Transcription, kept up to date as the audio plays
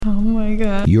Oh my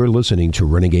God. You're listening to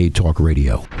Renegade Talk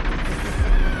Radio.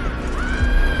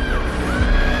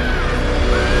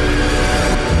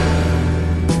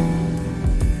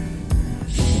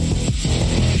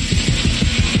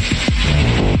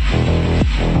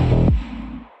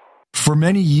 For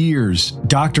many years,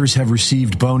 doctors have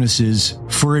received bonuses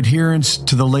for adherence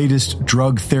to the latest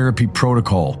drug therapy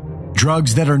protocol.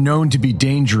 Drugs that are known to be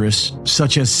dangerous,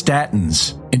 such as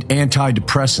statins and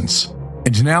antidepressants.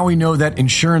 And now we know that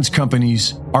insurance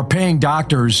companies are paying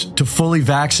doctors to fully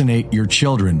vaccinate your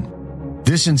children.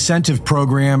 This incentive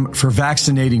program for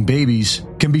vaccinating babies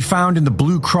can be found in the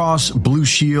Blue Cross Blue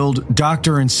Shield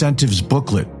Doctor Incentives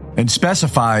booklet and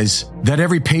specifies that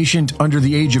every patient under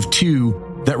the age of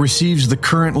 2 that receives the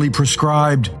currently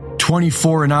prescribed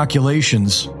 24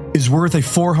 inoculations is worth a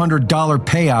 $400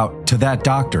 payout to that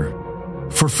doctor.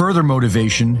 For further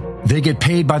motivation, they get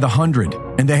paid by the 100,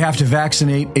 and they have to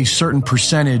vaccinate a certain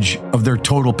percentage of their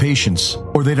total patients,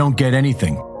 or they don't get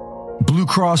anything. Blue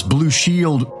Cross Blue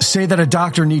Shield say that a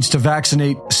doctor needs to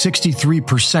vaccinate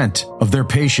 63% of their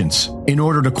patients in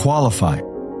order to qualify.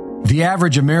 The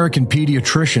average American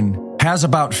pediatrician has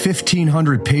about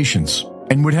 1,500 patients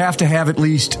and would have to have at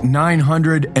least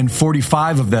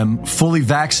 945 of them fully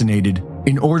vaccinated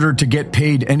in order to get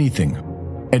paid anything.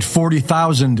 At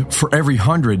 $40,000 for every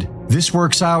 100, this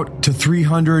works out to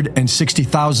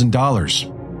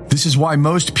 $360,000. This is why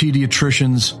most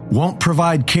pediatricians won't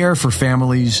provide care for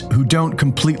families who don't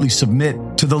completely submit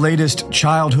to the latest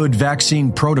childhood vaccine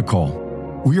protocol.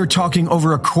 We are talking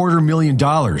over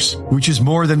 $250,000, which is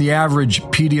more than the average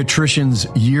pediatrician's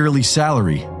yearly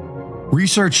salary.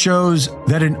 Research shows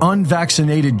that an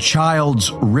unvaccinated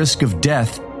child's risk of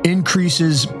death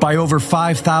increases by over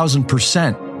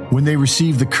 5,000% when they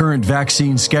receive the current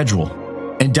vaccine schedule.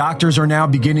 And doctors are now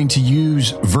beginning to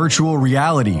use virtual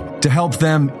reality to help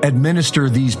them administer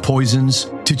these poisons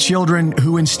to children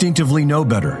who instinctively know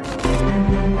better.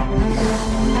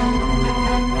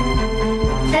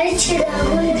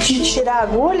 De tirar a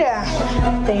agulha?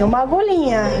 Tem uma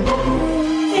agulhinha.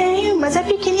 Tem, mas é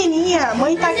pequenininha. A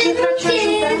mãe tá aqui pra te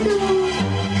ajudar.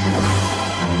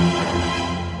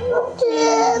 Não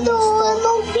quero, eu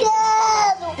não quero.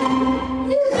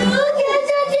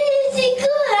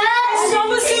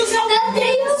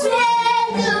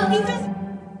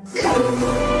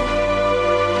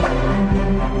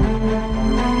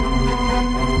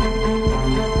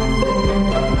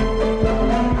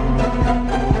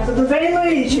 Tudo bem,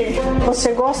 Luigi?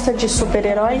 Você gosta de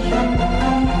super-herói?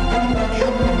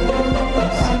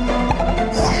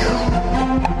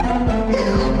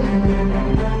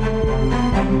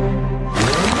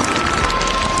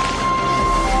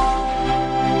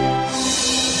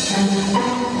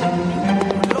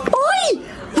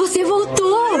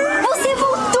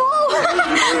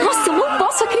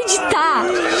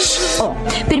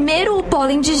 Primeiro o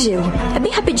pólen de gelo. É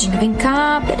bem rapidinho. Vem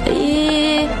cá,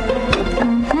 peraí.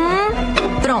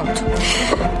 Pronto.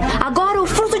 Agora o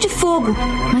fruto de fogo.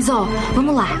 Mas ó,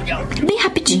 vamos lá. Bem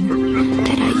rapidinho.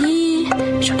 Peraí.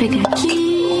 Deixa eu pegar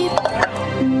aqui.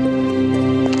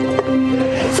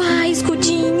 Vai,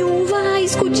 escudinho. Vai,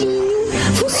 escudinho.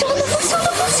 Funciona.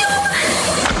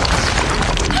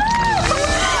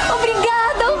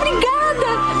 Obrigada.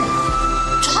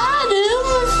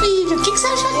 Caramba, filho. O que você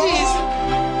acha disso?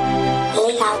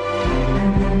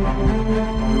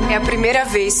 É a primeira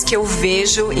vez que eu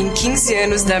vejo em 15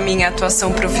 anos da minha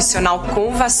atuação profissional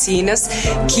com vacinas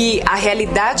que a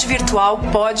realidade virtual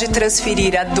pode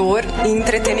transferir a dor em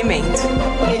entretenimento.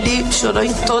 Ele chorou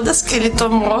em todas que ele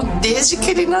tomou desde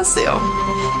que ele nasceu.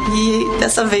 E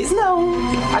dessa vez não.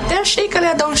 Até achei que ele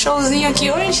ia dar um showzinho aqui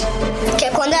hoje. Porque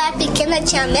quando eu era pequena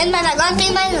tinha medo, mas agora não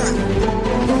tem mais não.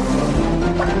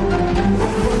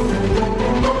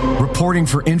 Reporting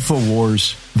for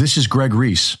InfoWars, this is Greg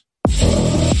Reese.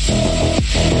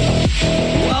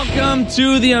 Welcome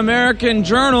to the American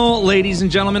Journal, ladies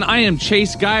and gentlemen. I am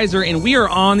Chase Geiser, and we are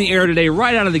on the air today.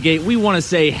 Right out of the gate, we want to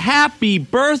say happy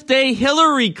birthday,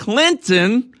 Hillary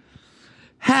Clinton.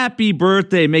 Happy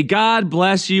birthday. May God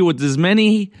bless you with as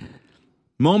many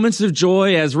moments of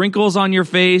joy, as wrinkles on your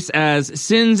face, as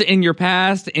sins in your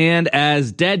past, and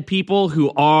as dead people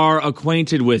who are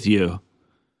acquainted with you.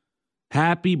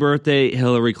 Happy birthday,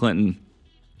 Hillary Clinton.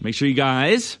 Make sure you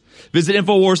guys visit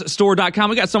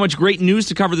InfoWarsStore.com. We got so much great news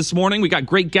to cover this morning. We got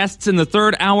great guests in the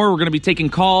third hour. We're going to be taking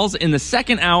calls in the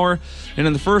second hour. And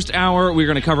in the first hour, we're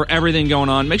going to cover everything going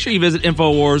on. Make sure you visit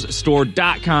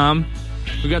InfoWarsStore.com.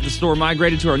 We got the store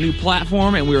migrated to our new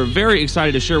platform, and we are very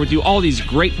excited to share with you all these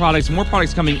great products. More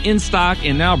products coming in stock,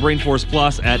 and now Brainforce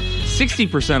Plus at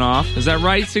 60% off. Is that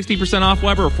right? 60% off,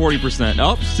 Weber, or 40%?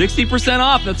 Oh, 60%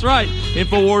 off. That's right.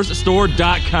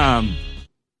 InfoWarsStore.com.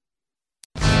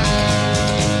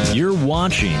 You're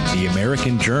watching The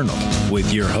American Journal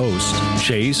with your host,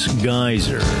 Chase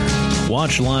Geyser.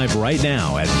 Watch live right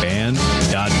now at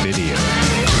band.video.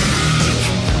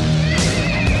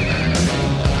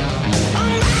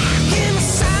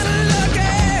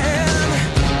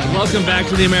 Welcome back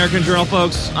to The American Journal,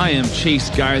 folks. I am Chase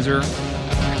Geyser,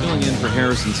 filling in for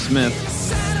Harrison Smith.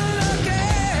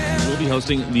 We'll be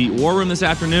hosting the War Room this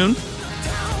afternoon.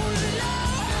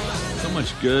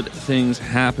 Much good things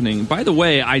happening. By the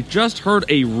way, I just heard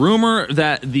a rumor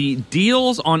that the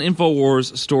deals on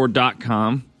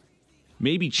InfoWarsStore.com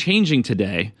may be changing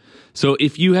today. So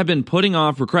if you have been putting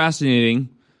off, procrastinating,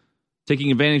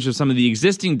 taking advantage of some of the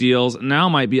existing deals, now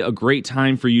might be a great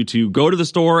time for you to go to the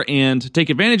store and take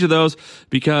advantage of those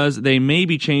because they may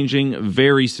be changing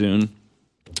very soon.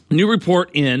 New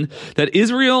report in that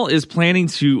Israel is planning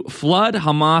to flood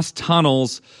Hamas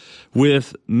tunnels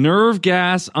with nerve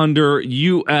gas under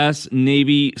U.S.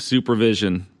 Navy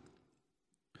supervision.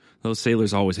 Those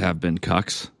sailors always have been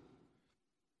cucks.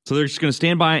 So they're just going to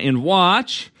stand by and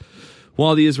watch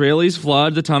while the Israelis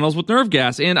flood the tunnels with nerve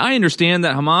gas. And I understand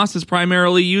that Hamas is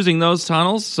primarily using those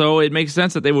tunnels, so it makes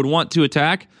sense that they would want to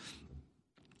attack.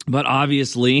 But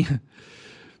obviously,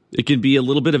 it can be a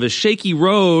little bit of a shaky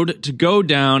road to go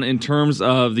down in terms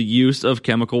of the use of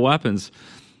chemical weapons.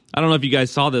 I don't know if you guys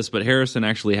saw this, but Harrison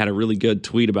actually had a really good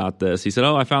tweet about this. He said,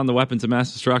 I found the weapons of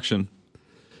mass destruction.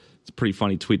 It's a pretty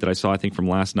funny tweet that I saw, I think, from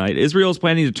last night. Israel is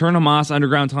planning to turn Hamas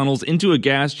underground tunnels into a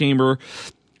gas chamber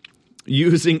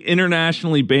using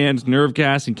internationally banned nerve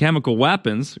gas and chemical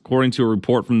weapons, according to a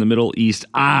report from the Middle East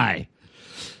Eye.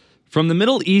 From the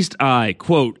Middle East Eye,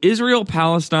 quote,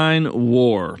 Israel-Palestine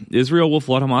war. Israel will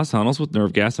flood Hamas tunnels with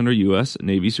nerve gas under U.S.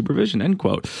 Navy supervision, end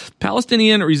quote.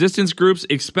 Palestinian resistance groups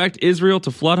expect Israel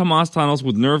to flood Hamas tunnels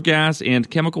with nerve gas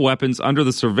and chemical weapons under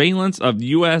the surveillance of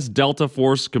U.S. Delta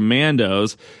Force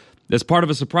commandos as part of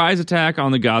a surprise attack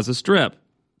on the Gaza Strip.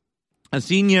 A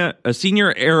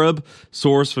senior Arab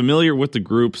source familiar with the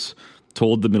groups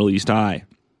told the Middle East Eye.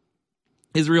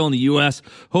 Israel and the U.S.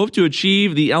 hope to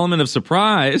achieve the element of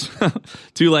surprise,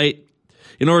 too late,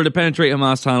 in order to penetrate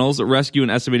Hamas tunnels, rescue an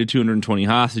estimated 220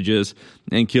 hostages,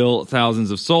 and kill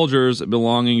thousands of soldiers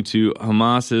belonging to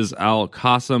Hamas's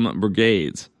al-Qassam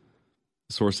brigades.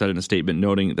 The source said in a statement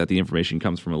noting that the information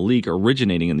comes from a leak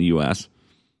originating in the U.S.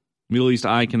 Middle East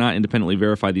Eye cannot independently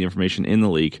verify the information in the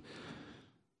leak.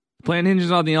 The plan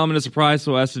hinges on the element of surprise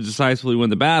so as to decisively win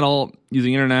the battle.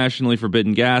 Using internationally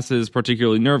forbidden gases,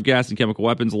 particularly nerve gas and chemical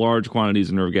weapons, large quantities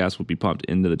of nerve gas would be pumped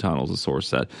into the tunnels, the source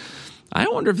said. I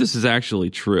wonder if this is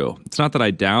actually true. It's not that I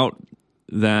doubt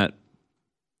that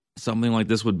something like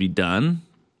this would be done,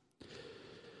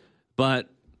 but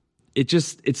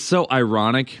it's so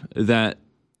ironic that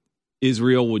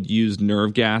Israel would use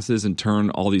nerve gases and turn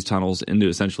all these tunnels into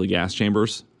essentially gas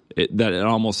chambers. That it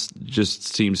almost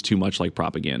just seems too much like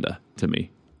propaganda to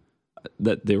me.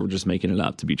 That they were just making it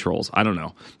up to be trolls. I don't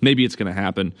know. Maybe it's going to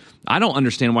happen. I don't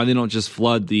understand why they don't just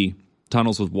flood the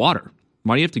tunnels with water.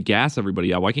 Why do you have to gas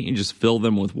everybody out? Why can't you just fill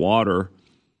them with water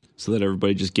so that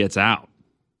everybody just gets out?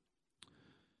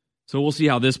 So we'll see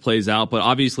how this plays out. But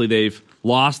obviously they've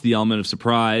lost the element of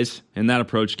surprise in that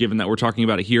approach, given that we're talking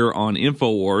about it here on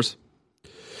InfoWars.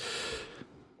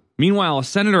 Meanwhile, a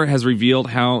senator has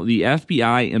revealed how the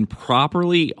FBI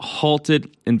improperly halted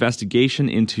investigation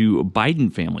into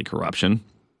Biden family corruption.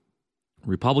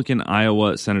 Republican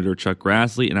Iowa Senator Chuck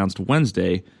Grassley announced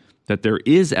Wednesday that there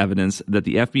is evidence that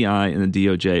the FBI and the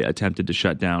DOJ attempted to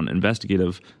shut down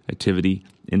investigative activity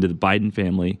into the Biden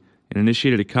family and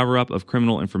initiated a cover-up of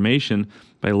criminal information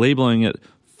by labeling it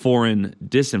foreign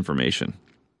disinformation.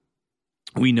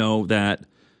 We know that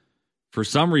for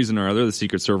some reason or other, the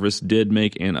Secret Service did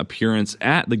make an appearance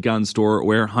at the gun store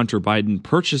where Hunter Biden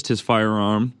purchased his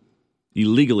firearm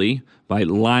illegally by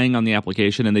lying on the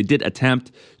application, and they did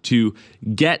attempt to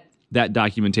get that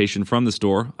documentation from the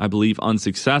store, I believe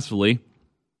unsuccessfully.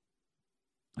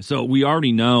 So we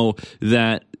already know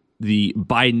that the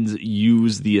Bidens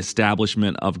use the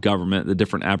establishment of government, the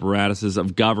different apparatuses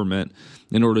of government,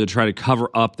 in order to try to cover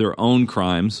up their own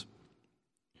crimes.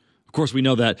 Of course, we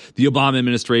know that the Obama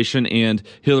administration and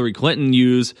Hillary Clinton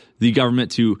use the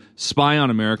government to spy on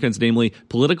Americans, namely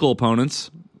political opponents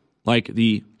like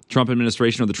the Trump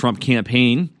administration or the Trump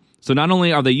campaign. So not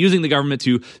only are they using the government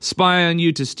to spy on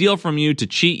you, to steal from you, to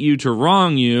cheat you, to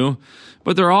wrong you,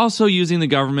 but they're also using the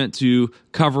government to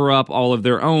cover up all of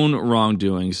their own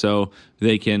wrongdoing so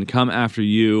they can come after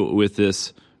you with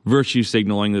this virtue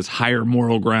signaling, this higher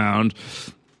moral ground,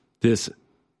 this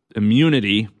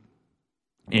immunity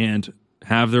and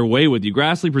have their way with you.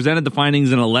 Grassley presented the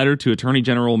findings in a letter to Attorney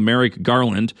General Merrick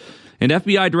Garland and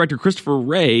FBI Director Christopher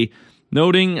Wray,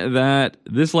 noting that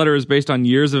this letter is based on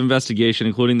years of investigation,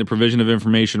 including the provision of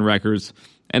information records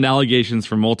and allegations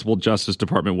from multiple Justice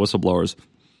Department whistleblowers.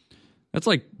 That's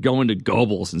like going to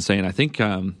Goebbels and saying, I think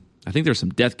there's some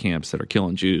death camps that are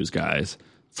killing Jews, guys.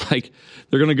 It's like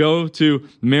they're going to go to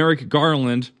Merrick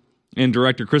Garland and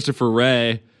Director Christopher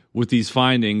Wray with these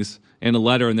findings and a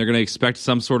letter, and they're going to expect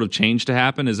some sort of change to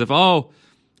happen, as if, oh,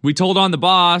 we told on the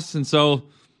boss, and so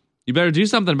you better do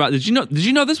something about it. Did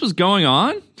you know this was going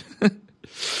on? The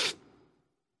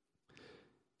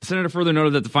senator further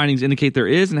noted that the findings indicate there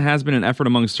is and has been an effort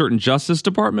among certain Justice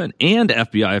Department and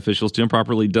FBI officials to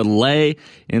improperly delay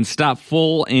and stop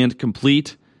full and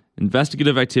complete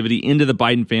investigative activity into the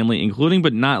Biden family, including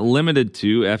but not limited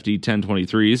to FD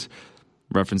 1023s,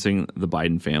 referencing the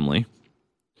Biden family.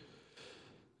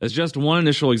 As just one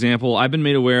initial example, I've been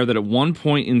made aware that at one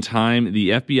point in time, the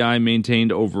FBI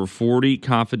maintained over 40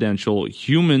 confidential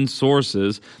human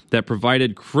sources that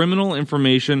provided criminal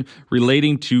information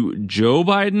relating to Joe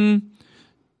Biden,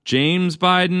 James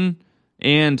Biden,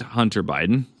 and Hunter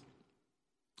Biden.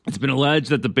 It's been alleged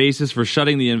that the basis for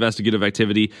shutting the investigative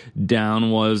activity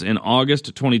down was an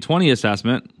August 2020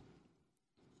 assessment,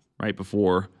 right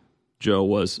before Joe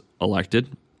was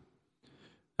elected.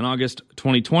 An August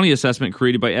 2020 assessment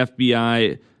created by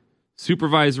FBI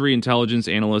Supervisory Intelligence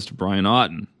Analyst Brian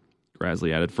Otten.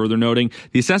 Grassley added, further noting,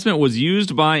 the assessment was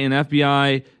used by an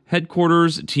FBI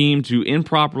headquarters team to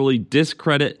improperly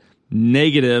discredit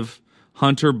negative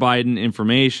Hunter Biden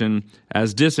information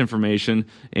as disinformation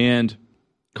and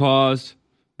caused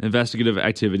investigative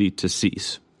activity to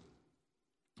cease.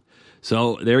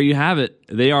 So there you have it.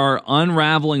 They are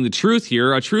unraveling the truth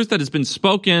here, a truth that has been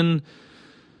spoken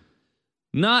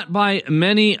not by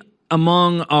many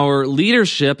among our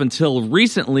leadership until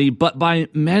recently, but by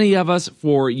many of us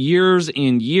for years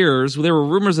and years. There were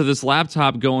rumors of this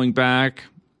laptop going back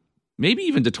maybe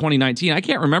even to 2019. I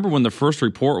can't remember when the first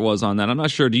report was on that. I'm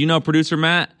not sure. Do you know, Producer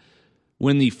Matt,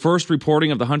 when the first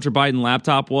reporting of the Hunter Biden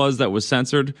laptop was that was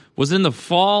censored? Was it in the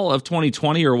fall of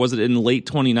 2020 or was it in late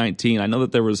 2019? I know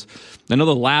that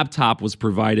the laptop was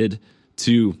provided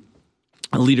to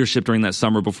leadership during that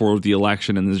summer before the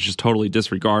election and is just totally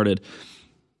disregarded.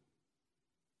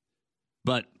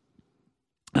 But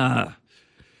now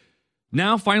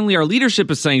finally our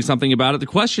leadership is saying something about it. The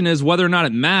question is whether or not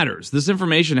it matters. This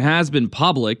information has been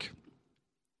public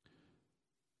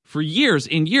for years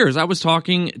and years. I was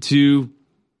talking to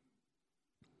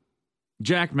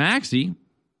Jack Maxey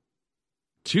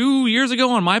 2 years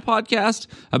ago on my podcast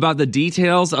about the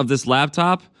details of this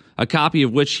laptop, a copy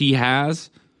of which he has.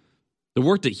 The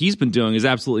work that he's been doing is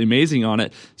absolutely amazing on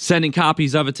it, sending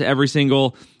copies of it to every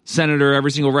single senator,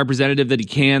 every single representative that he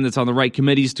can that's on the right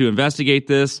committees to investigate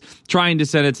this, trying to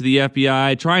send it to the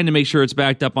FBI, trying to make sure it's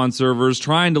backed up on servers,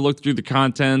 trying to look through the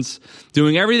contents,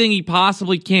 doing everything he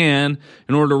possibly can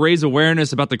in order to raise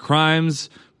awareness about the crimes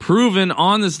proven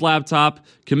on this laptop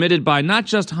committed by not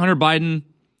just Hunter Biden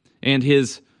and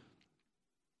his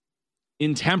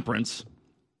intemperance,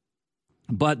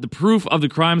 but the proof of the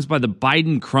crimes by the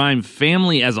Biden crime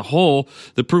family as a whole,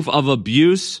 the proof of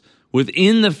abuse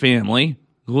within the family,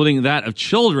 including that of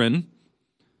children.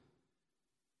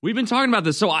 We've been talking about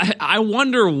this, so I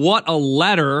wonder what a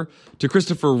letter to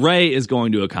Christopher Wray is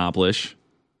going to accomplish.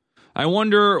 I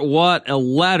wonder what a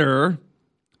letter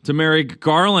to Merrick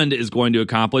Garland is going to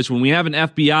accomplish when we have an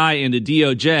FBI and a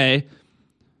DOJ.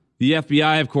 The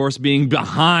FBI, of course, being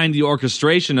behind the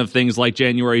orchestration of things like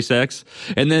January 6th,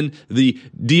 and then the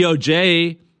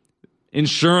DOJ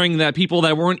ensuring that people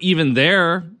that weren't even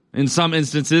there, in some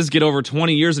instances, get over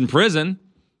 20 years in prison.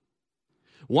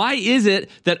 Why is it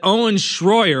that Owen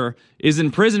Schroyer is in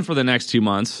prison for the next 2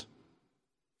 months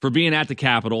for being at the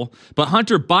Capitol, but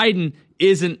Hunter Biden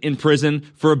isn't in prison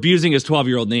for abusing his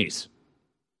 12-year-old niece?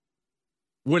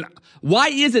 Why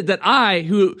is it that I,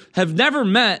 who have never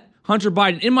met Hunter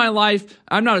Biden in my life,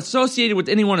 I'm not associated with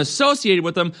anyone associated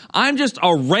with him, I'm just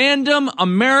a random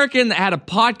American that had a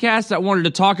podcast that wanted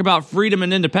to talk about freedom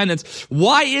and independence.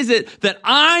 Why is it that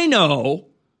I know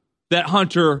that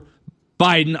Hunter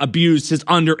Biden abused his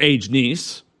underage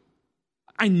niece?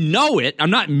 I know it.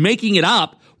 I'm not making it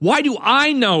up. Why do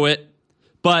I know it,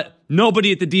 but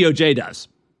nobody at the DOJ does?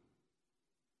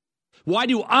 Why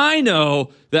do I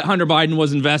know that Hunter Biden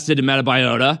was invested in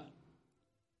Metabiota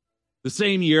the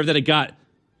same year that it got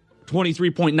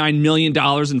 $23.9 million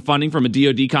in funding from a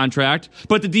DOD contract,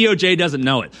 but the DOJ doesn't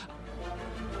know it?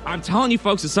 I'm telling you,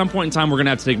 folks, at some point in time, we're going to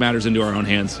have to take matters into our own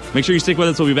hands. Make sure you stick with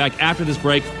us. We'll be back after this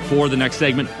break for the next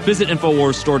segment. Visit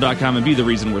InfoWarsStore.com and be the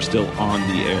reason we're still on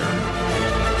the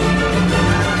air.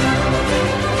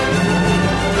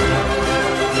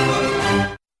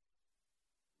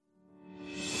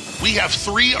 We have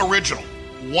 3 original,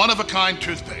 one-of-a-kind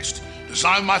toothpaste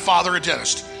designed by my father, a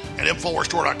dentist, at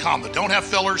InfoWarsStore.com that don't have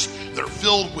fillers, that are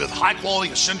filled with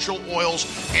high-quality essential oils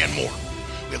and more.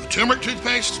 We have the turmeric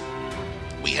toothpaste,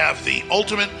 we have the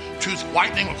ultimate tooth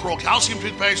whitening with coral calcium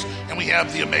toothpaste, and we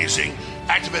have the amazing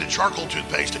activated charcoal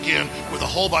toothpaste, again, with a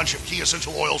whole bunch of key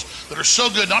essential oils that are so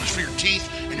good, not just for your teeth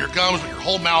and your gums, but your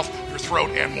whole mouth, your throat,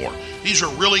 and more. These are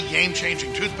really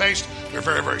game-changing toothpaste. They're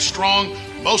very, very strong.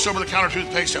 Most over-the-counter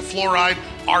toothpaste have fluoride.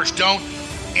 Ours don't.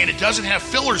 And it doesn't have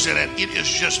fillers in it. It is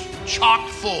just chock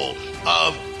full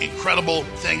of incredible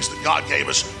things that God gave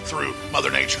us through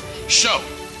Mother Nature. So,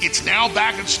 it's now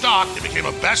back in stock. It became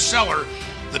a bestseller.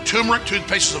 The turmeric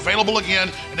toothpaste is available again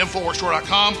at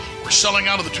InfoWarsStore.com. We're selling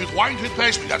out of the tooth whitening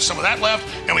toothpaste. We got some of that left.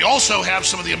 And we also have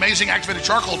some of the amazing activated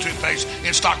charcoal toothpaste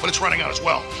in stock, but it's running out as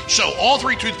well. So, all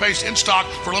 3 toothpaste in stock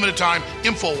for a limited time,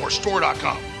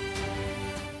 InfoWarsStore.com.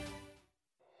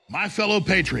 My fellow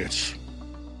patriots,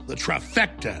 the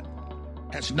trifecta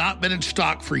has not been in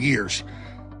stock for years.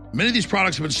 Many of these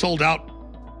products have been sold out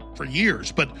for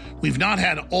years, but we've not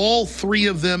had all 3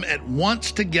 of them at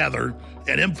once together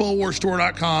at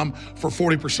InfoWarsStore.com for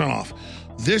 40% off.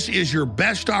 This is your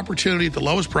best opportunity at the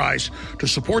lowest price to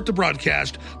support the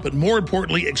broadcast, but more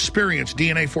importantly, experience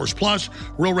DNA Force Plus,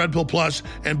 Real Red Pill Plus,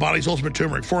 and Body's Ultimate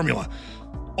Turmeric Formula.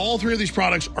 All 3 of these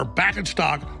products are back in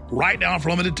stock right now for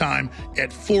limited time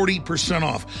at 40%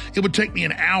 off. It would take me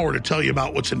an hour to tell you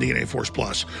about what's in DNA Force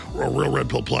Plus or Real Red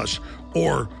Pill Plus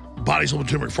or Body's Ultimate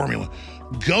Turmeric Formula.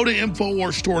 Go to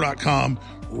InfoWarsStore.com,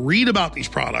 read about these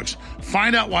products,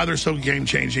 find out why they're so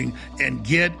game-changing, and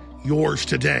get yours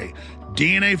today.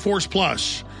 DNA Force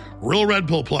Plus, Real Red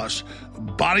Pill Plus,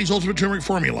 Body's Ultimate Turmeric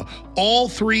Formula, all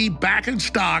 3 back in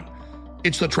stock.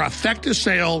 It's the trifecta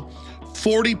sale.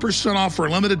 40% off for a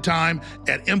limited time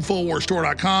at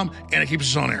InfoWarsStore.com, and it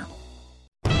keeps us on air.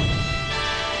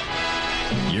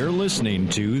 You're listening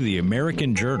to The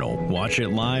American Journal. Watch it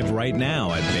live right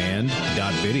now at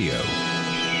band.video.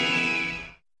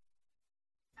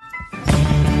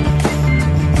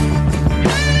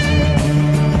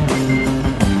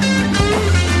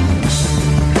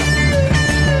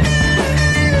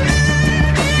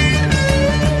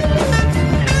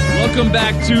 Welcome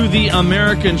back to the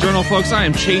American Journal, folks. I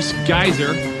am Chase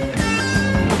Geiser.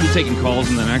 We'll be taking calls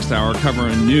in the next hour,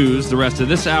 covering news the rest of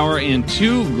this hour, and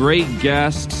 2 great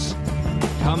guests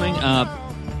coming up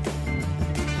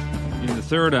in the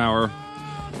 3rd hour.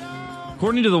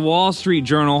 According to the Wall Street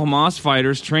Journal, Hamas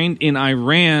fighters trained in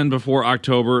Iran before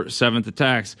October 7th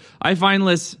attacks. I find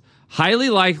this highly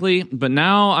likely, but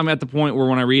now I'm at the point where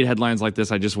when I read headlines like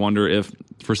this, I just wonder if,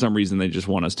 for some reason, they just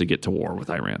want us to get to war with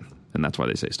Iran. And that's why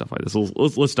they say stuff like this.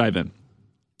 Let's dive in.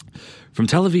 From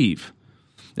Tel Aviv.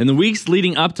 In the weeks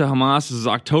leading up to Hamas's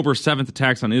October 7th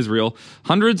attacks on Israel,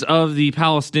 hundreds of the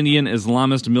Palestinian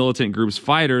Islamist militant group's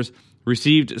fighters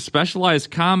received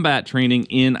specialized combat training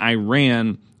in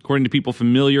Iran, according to people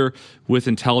familiar with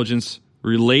intelligence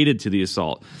related to the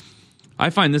assault. I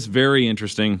find this very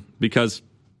interesting because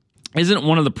isn't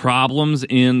one of the problems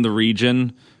in the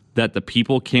region that the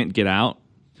people can't get out?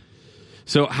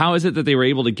 So how is it that they were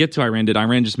able to get to Iran? Did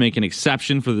Iran just make an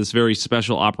exception for this very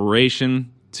special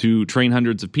operation to train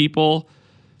hundreds of people?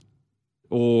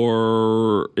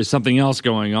 Or is something else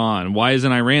going on? Why isn't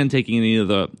Iran taking any of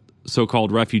the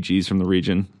so-called refugees from the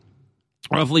region?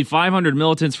 Roughly 500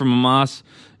 militants from Hamas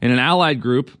and an allied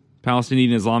group,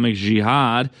 Palestinian Islamic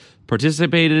Jihad,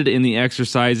 participated in the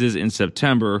exercises in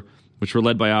September, which were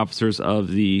led by officers of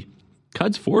the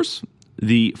Quds Force,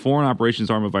 the foreign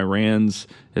operations arm of Iran's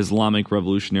Islamic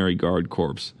Revolutionary Guard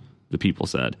Corps, the people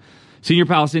said. Senior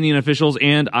Palestinian officials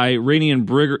and Iranian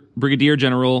Brigadier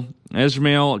General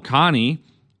Esmail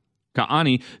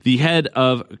Ka'ani, the head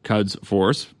of Quds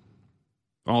Force,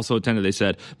 also attended. They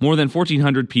said more than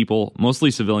 1,400 people, mostly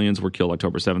civilians, were killed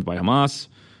October 7th by Hamas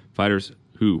fighters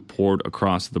who poured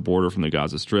across the border from the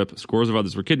Gaza Strip. Scores of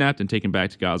others were kidnapped and taken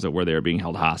back to Gaza, where they are being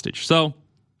held hostage. So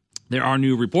there are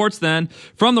new reports then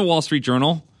from the Wall Street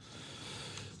Journal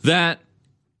that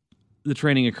the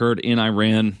training occurred in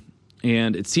Iran,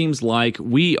 and it seems like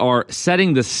we are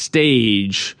setting the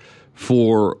stage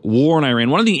for war in Iran.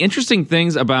 One of the interesting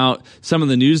things about some of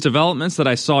the news developments that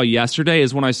I saw yesterday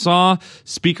is when I saw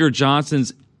Speaker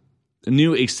Johnson's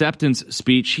new acceptance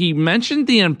speech, he mentioned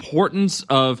the importance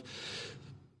of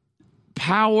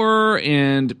power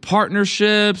and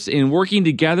partnerships and working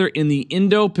together in the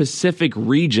Indo-Pacific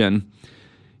region.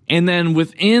 And then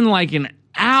within like an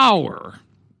hour,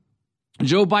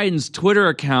 Joe Biden's Twitter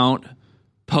account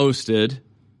posted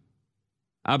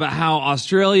about how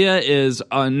Australia is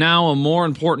now a more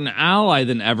important ally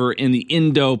than ever in the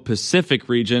Indo-Pacific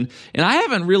region. And I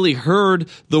haven't really heard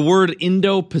the word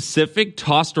Indo-Pacific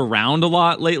tossed around a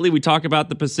lot lately. We talk about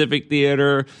the Pacific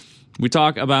Theater. We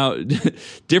talk about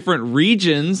different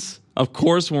regions, of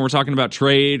course, when we're talking about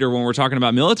trade or when we're talking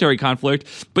about military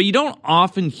conflict, but you don't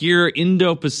often hear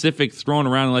Indo-Pacific thrown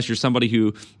around unless you're somebody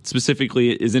who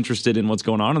specifically is interested in what's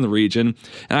going on in the region.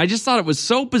 And I just thought it was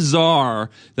so bizarre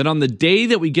that on the day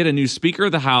that we get a new Speaker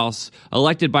of the House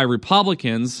elected by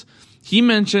Republicans, he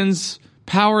mentions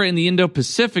power in the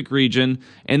Indo-Pacific region,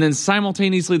 and then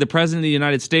simultaneously the President of the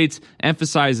United States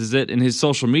emphasizes it in his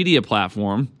social media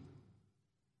platform.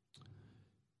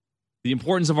 The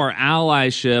importance of our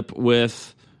allyship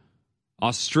with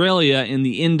Australia in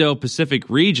the Indo-Pacific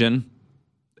region.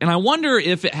 And I wonder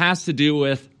if it has to do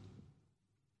with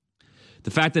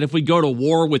the fact that if we go to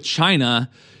war with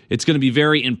China, it's going to be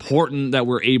very important that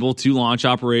we're able to launch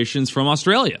operations from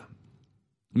Australia.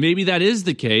 Maybe that is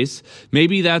the case.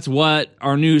 Maybe that's what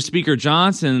our new Speaker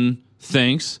Johnson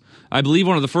thinks. I believe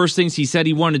one of the first things he said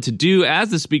he wanted to do as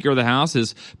the Speaker of the House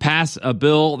is pass a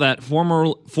bill that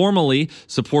formally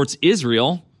supports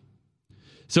Israel.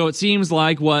 So it seems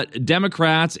like what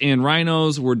Democrats and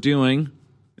rhinos were doing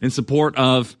in support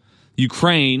of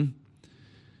Ukraine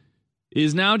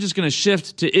is now just going to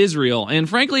shift to Israel. And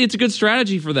frankly, it's a good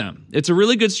strategy for them. It's a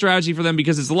really good strategy for them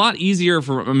because it's a lot easier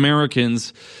for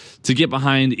Americans to get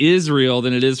behind Israel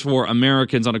than it is for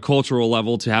Americans on a cultural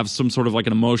level to have some sort of like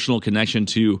an emotional connection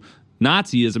to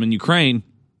Nazism in Ukraine.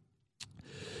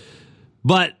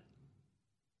 But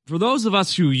for those of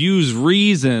us who use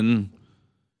reason,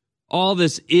 all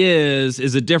this is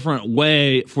a different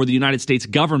way for the United States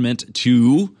government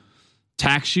to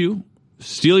tax you,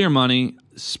 steal your money,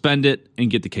 spend it,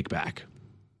 and get the kickback.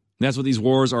 That's what these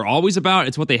wars are always about.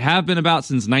 It's what they have been about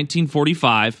since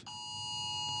 1945.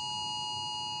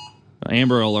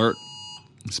 Amber alert.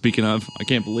 Speaking of, I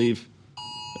can't believe.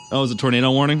 Oh, is it a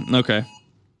tornado warning? Okay.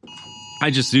 I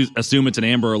just assume it's an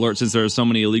Amber alert since there are so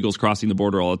many illegals crossing the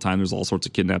border all the time. There's all sorts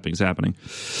of kidnappings happening.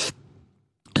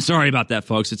 Sorry about that,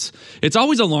 folks. It's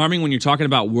always alarming when you're talking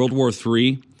about World War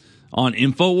III on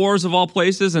InfoWars of all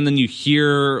places, and then you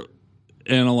hear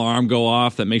an alarm go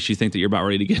off that makes you think that you're about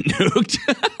ready to get nuked.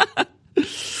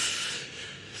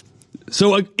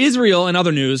 So Israel, in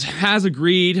other news, has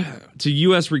agreed to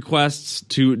U.S. requests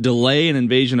to delay an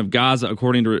invasion of Gaza,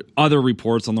 according to other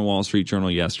reports on the Wall Street Journal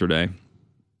yesterday.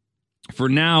 For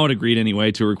now, it agreed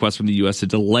anyway to a request from the U.S. to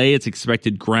delay its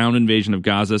expected ground invasion of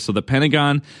Gaza so the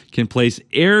Pentagon can place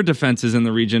air defenses in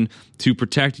the region to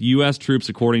protect U.S. troops,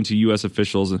 according to U.S.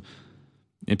 officials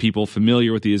and people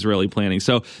familiar with the Israeli planning.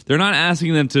 So they're not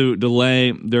asking them to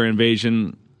delay their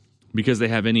invasion because they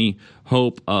have any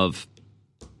hope of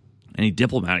any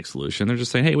diplomatic solution. They're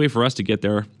just saying, hey, wait for us to get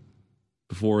there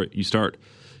before you start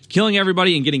killing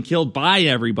everybody and getting killed by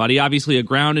everybody. Obviously, a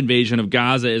ground invasion of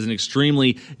Gaza is an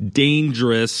extremely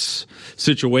dangerous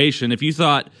situation. If you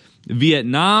thought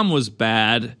Vietnam was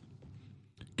bad,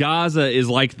 Gaza is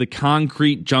like the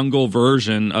concrete jungle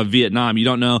version of Vietnam. You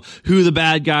don't know who the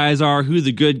bad guys are, who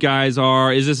the good guys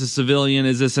are. Is this a civilian?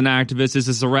 Is this an activist? Is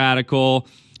this a radical?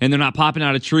 And they're not popping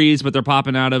out of trees, but they're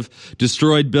popping out of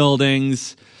destroyed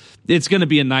buildings. It's going to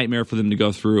be a nightmare for them to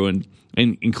go through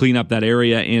and clean up that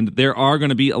area. And there are going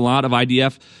to be a lot of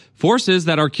IDF forces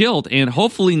that are killed, and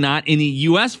hopefully not any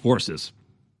U.S. forces.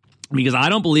 Because I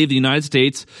don't believe the United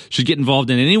States should get involved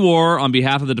in any war on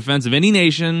behalf of the defense of any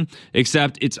nation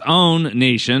except its own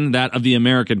nation, that of the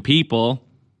American people.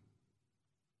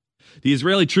 The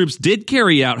Israeli troops did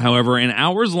carry out, however, an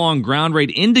hours-long ground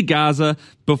raid into Gaza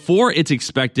before its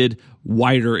expected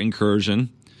wider incursion.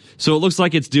 So it looks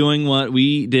like it's doing what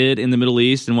we did in the Middle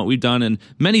East and what we've done in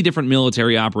many different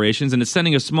military operations, and it's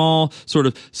sending a small sort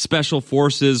of special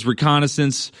forces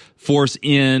reconnaissance force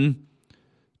in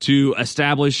to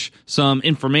establish some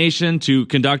information, to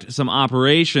conduct some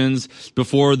operations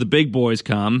before the big boys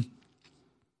come.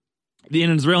 An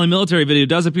Israeli military video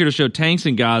does appear to show tanks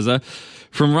in Gaza.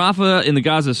 From Rafah in the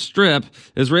Gaza Strip,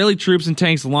 Israeli troops and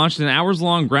tanks launched an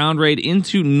hours-long ground raid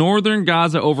into northern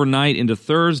Gaza overnight into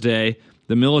Thursday,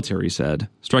 the military said,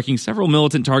 striking several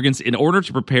militant targets in order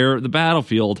to prepare the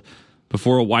battlefield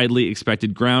before a widely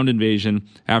expected ground invasion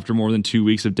after more than 2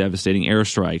 weeks of devastating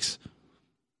airstrikes.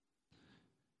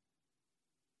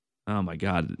 Oh my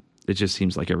God, it just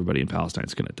seems like everybody in Palestine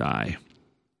is going to die.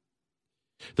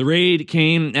 The raid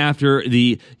came after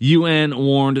the UN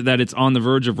warned that it's on the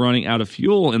verge of running out of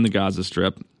fuel in the Gaza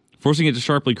Strip, forcing it to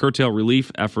sharply curtail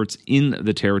relief efforts in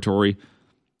the territory,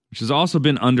 which has also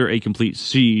been under a complete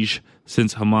siege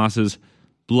since Hamas's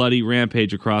bloody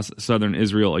rampage across southern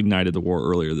Israel ignited the war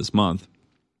earlier this month.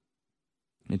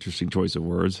 Interesting choice of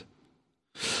words.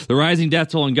 The rising death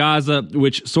toll in Gaza,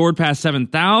 which soared past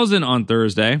 7,000 on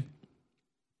Thursday.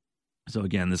 So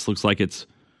again, this looks like it's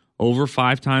over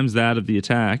 5 times that of the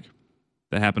attack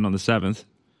that happened on the 7th.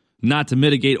 Not to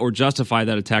mitigate or justify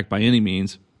that attack by any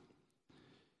means.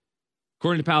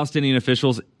 According to Palestinian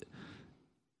officials,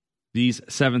 these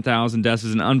 7,000 deaths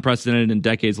is an unprecedented in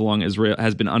decades-long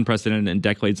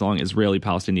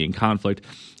Israeli-Palestinian conflict.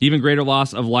 Even greater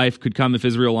loss of life could come if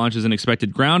Israel launches an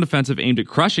expected ground offensive aimed at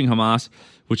crushing Hamas,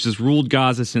 which has ruled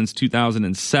Gaza since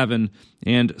 2007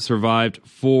 and survived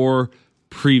 4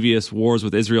 previous wars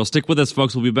with Israel. Stick with us,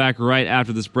 folks. We'll be back right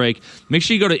after this break. Make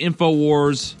sure you go to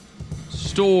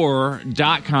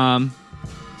InfoWarsStore.com.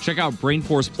 Check out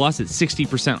Brainforce Plus at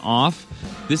 60% off.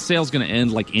 This sale is going to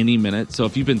end like any minute. So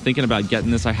if you've been thinking about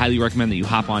getting this, I highly recommend that you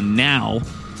hop on now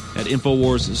at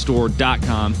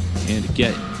InfoWarsStore.com and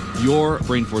get your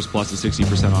Brainforce Plus at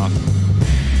 60% off.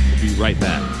 We'll be right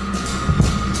back.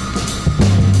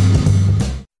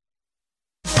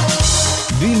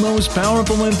 The most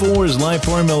powerful InfoWars life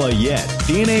formula yet,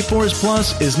 DNA Force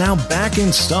Plus, is now back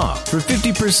in stock for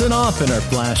 50% off in our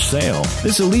flash sale.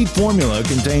 This elite formula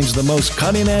contains the most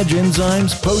cutting-edge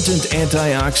enzymes, potent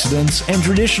antioxidants, and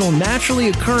traditional naturally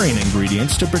occurring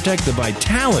ingredients to protect the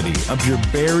vitality of your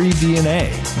buried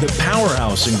DNA. The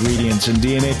powerhouse ingredients in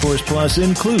DNA Force Plus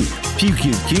include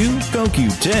PQQ,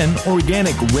 CoQ10,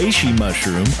 organic reishi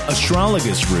mushroom,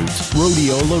 astragalus roots,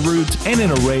 rhodiola roots, and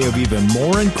an array of even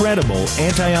more incredible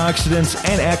antioxidants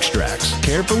and extracts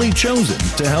carefully chosen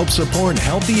to help support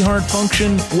healthy heart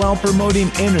function while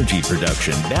promoting energy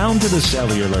production down to the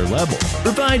cellular level.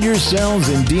 Provide your cells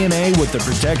and DNA with the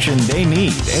protection they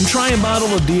need and try a bottle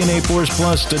of DNA Force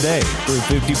Plus today for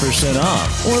 50%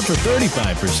 off, or for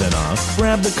 35% off,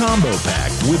 grab the combo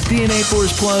pack with DNA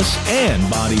Force Plus and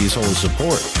Body's Whole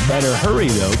Support. Better hurry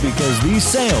though, because these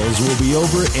sales will be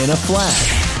over in a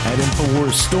flash at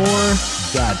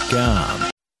InfoWarsStore.com.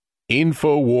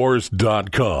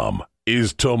 Infowars.com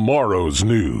is tomorrow's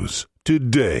news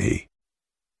today.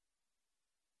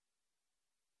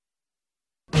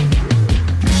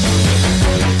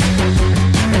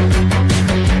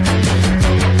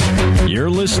 You're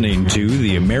listening to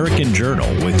The American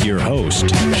Journal with your host,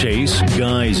 Chase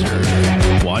Geyser.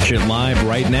 Watch it live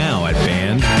right now at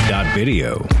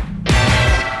band.video.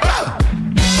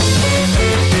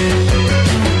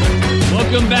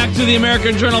 Welcome back to the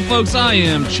American Journal, folks. I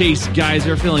am Chase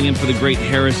Geyser, filling in for the great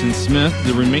Harrison Smith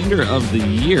the remainder of the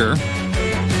year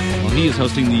while he is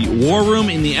hosting the War Room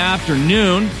in the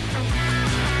afternoon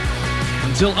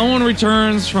until Owen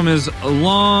returns from his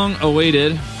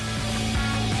long-awaited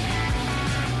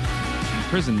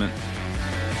imprisonment.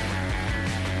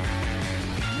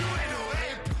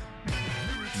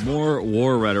 More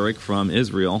war rhetoric from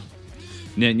Israel.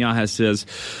 Netanyahu says,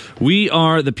 "We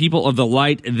are the people of the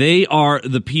light. They are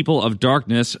the people of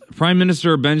darkness." Prime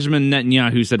Minister Benjamin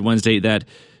Netanyahu said Wednesday that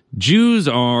Jews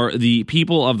are the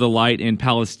people of the light and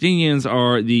Palestinians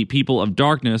are the people of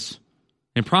darkness,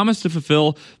 and promised to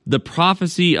fulfill the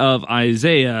prophecy of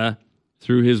Isaiah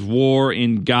through his war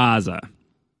in Gaza.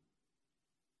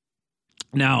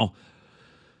 Now,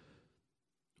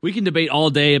 we can debate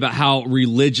all day about how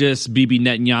religious Bibi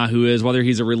Netanyahu is, whether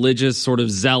he's a religious sort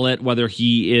of zealot, whether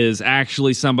he is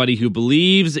actually somebody who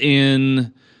believes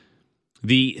in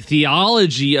the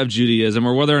theology of Judaism,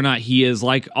 or whether or not he is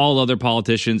like all other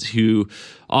politicians who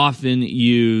often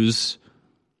use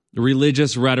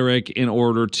religious rhetoric in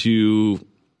order to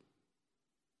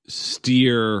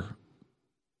steer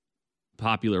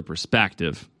popular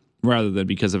perspective rather than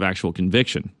because of actual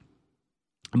conviction.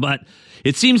 But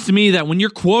it seems to me that when you're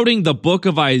quoting the book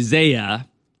of Isaiah,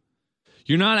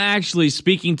 you're not actually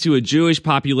speaking to a Jewish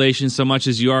population so much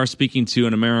as you are speaking to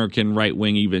an American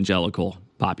right-wing evangelical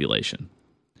population.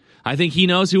 I think he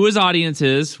knows who his audience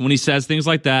is when he says things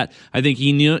like that. I think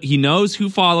he knows who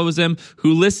follows him,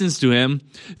 who listens to him.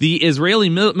 The Israeli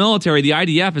military, the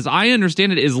IDF, as I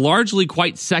understand it, is largely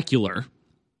quite secular.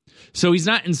 So he's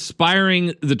not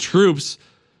inspiring the troops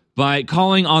by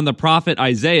calling on the prophet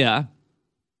Isaiah.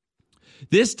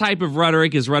 This type of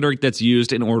rhetoric is rhetoric that's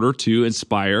used in order to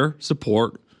inspire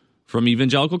support from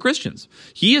evangelical Christians.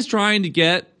 He is trying to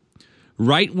get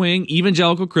right-wing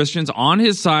evangelical Christians on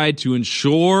his side to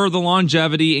ensure the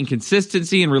longevity and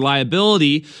consistency and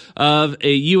reliability of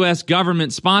a U.S.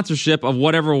 government sponsorship of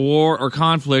whatever war or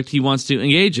conflict he wants to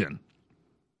engage in.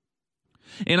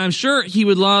 And I'm sure he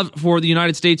would love for the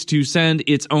United States to send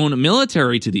its own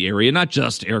military to the area, not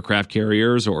just aircraft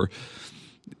carriers or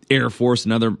Air Force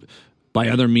and by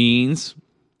other means.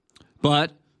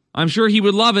 But I'm sure he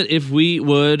would love it if we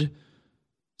would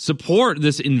support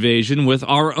this invasion with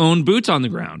our own boots on the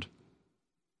ground.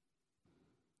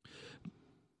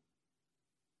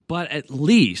 But at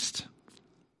least,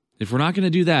 if we're not going to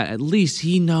do that, at least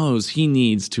he knows he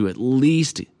needs to at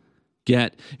least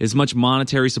get as much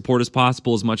monetary support as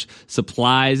possible, as much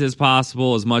supplies as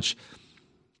possible, as much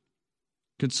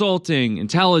consulting,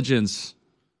 intelligence,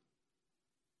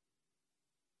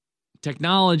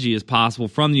 technology as possible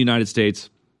from the United States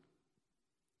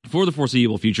for the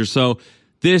foreseeable future. So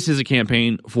this is a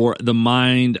campaign for the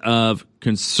mind of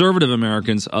conservative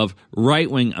Americans, of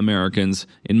right-wing Americans,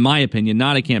 in my opinion,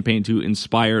 not a campaign to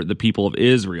inspire the people of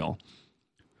Israel.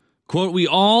 Quote, we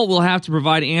all will have to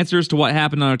provide answers to what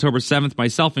happened on October 7th,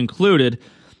 myself included,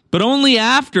 but only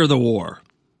after the war.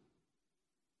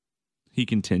 He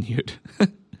continued.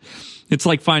 It's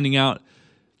like finding out,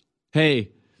 hey,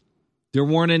 there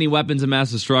weren't any weapons of mass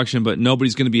destruction, but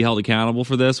nobody's going to be held accountable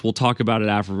for this. We'll talk about it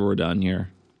after we're done here.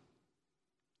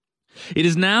 It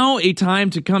is now a time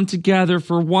to come together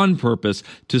for one purpose,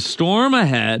 to storm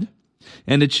ahead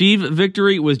and achieve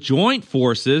victory with joint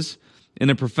forces in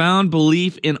a profound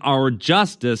belief in our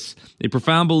justice, a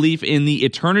profound belief in the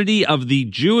eternity of the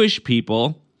Jewish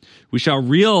people. We shall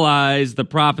realize the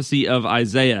prophecy of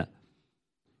Isaiah.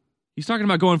 He's talking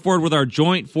about going forward with our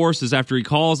joint forces after he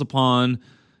calls upon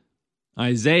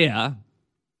Isaiah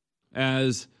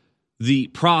as the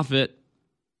prophet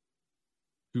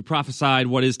who prophesied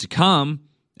what is to come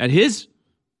at his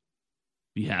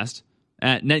behest,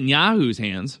 at Netanyahu's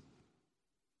hands,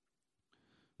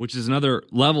 which is another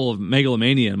level of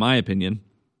megalomania, in my opinion.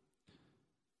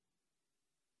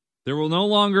 There will no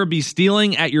longer be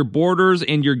stealing at your borders,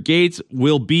 and your gates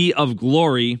will be of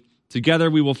glory.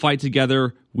 Together we will fight,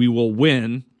 together we will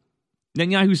win.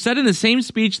 Netanyahu said in the same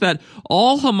speech that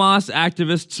all Hamas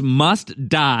activists must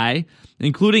die,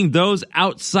 including those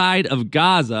outside of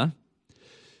Gaza.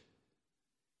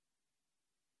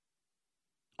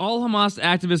 All Hamas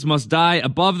activists must die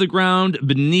above the ground,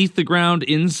 beneath the ground,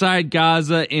 inside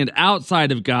Gaza, and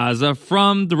outside of Gaza,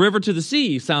 from the river to the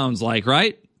sea, sounds like,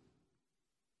 right?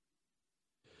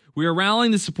 We are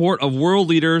rallying the support of world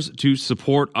leaders to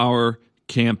support our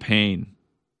campaign.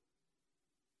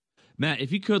 Matt,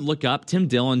 if you could look up, Tim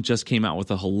Dillon just came out with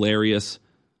a hilarious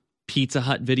Pizza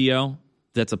Hut video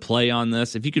that's a play on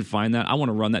this. If you could find that, I want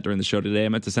to run that during the show today. I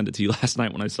meant to send it to you last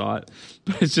night when I saw it.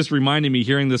 But it's just reminding me,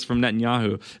 hearing this from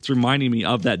Netanyahu, it's reminding me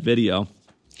of that video.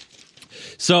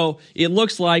 So it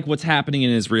looks like what's happening in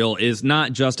Israel is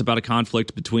not just about a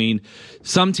conflict between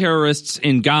some terrorists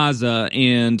in Gaza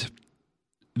and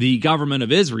the government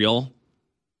of Israel.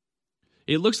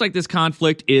 It looks like this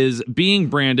conflict is being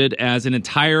branded as an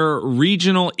entire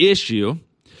regional issue.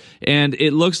 And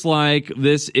it looks like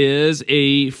this is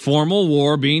a formal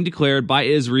war being declared by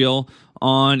Israel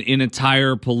on an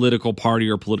entire political party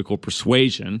or political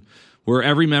persuasion, where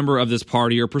every member of this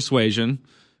party or persuasion,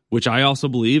 which I also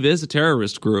believe is a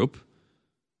terrorist group,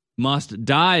 must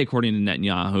die, according to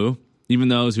Netanyahu, even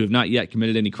those who have not yet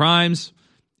committed any crimes.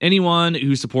 Anyone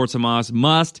who supports Hamas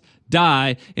must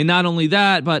die. And not only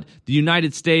that, but the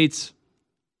United States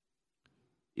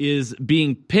is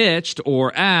being pitched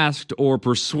or asked or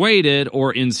persuaded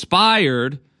or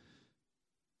inspired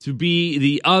to be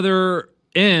the other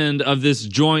end of this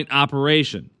joint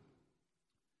operation.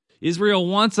 Israel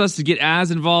wants us to get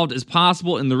as involved as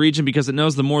possible in the region because it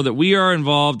knows the more that we are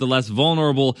involved, the less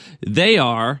vulnerable they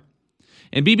are.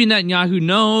 And Bibi Netanyahu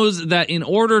knows that in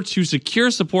order to secure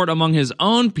support among his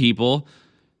own people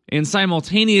and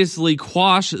simultaneously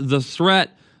quash the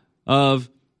threat of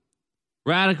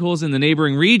radicals in the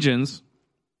neighboring regions,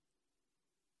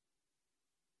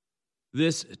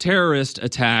 this terrorist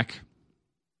attack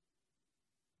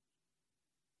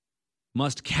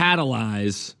must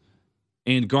catalyze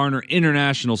and garner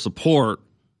international support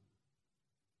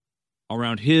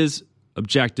around his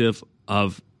objective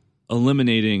of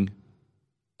eliminating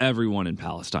everyone in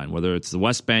Palestine, whether it's the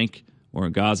West Bank or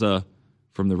in Gaza,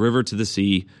 from the river to the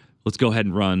sea. Let's go ahead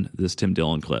and run this Tim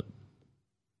Dillon clip.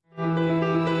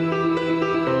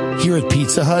 Here at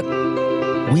Pizza Hut,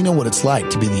 we know what it's like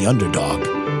to be the underdog.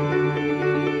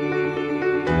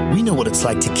 We know what it's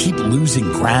like to keep losing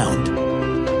ground.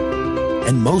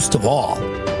 And most of all,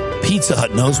 Pizza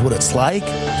Hut knows what it's like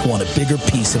to want a bigger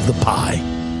piece of the pie.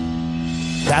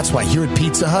 That's why here at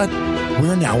Pizza Hut,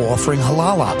 we're now offering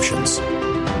halal options.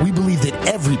 We believe that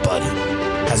everybody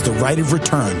has the right of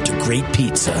return to great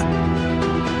pizza.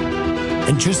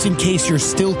 And just in case you're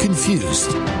still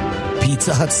confused,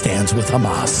 Pizza Hut stands with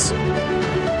Hamas.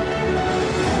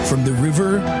 From the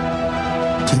river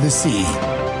to the sea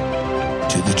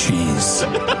to the cheese.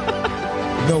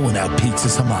 No one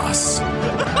out-pizzas Hamas.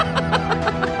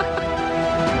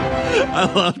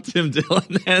 I love Tim Dillon,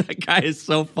 man. That guy is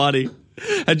so funny.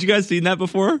 Had you guys seen that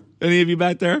before? Any of you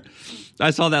back there?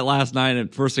 I saw that last night,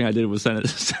 and first thing I did was send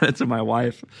it to my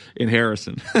wife in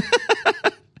Harrison.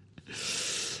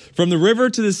 From the river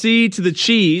to the sea to the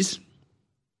cheese,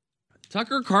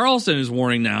 Tucker Carlson is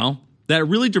warning now that a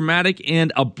really dramatic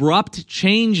and abrupt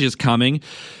change is coming.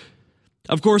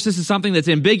 Of course, this is something that's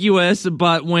ambiguous,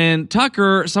 but when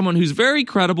Tucker, someone who's very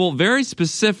credible, very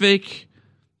specific,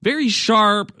 very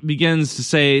sharp, begins to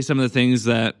say some of the things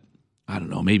that, I don't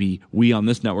know, maybe we on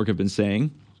this network have been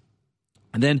saying,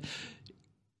 and then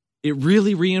it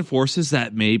really reinforces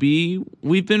that maybe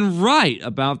we've been right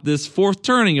about this fourth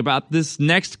turning, about this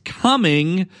next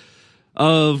coming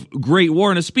of great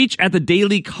war. In a speech at the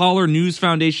Daily Caller News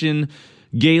Foundation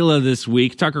Gala this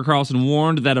week, Tucker Carlson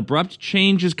warned that abrupt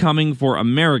change is coming for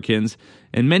Americans,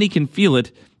 and many can feel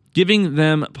it, giving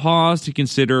them pause to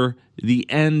consider the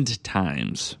end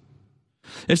times.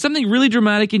 If something really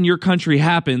dramatic in your country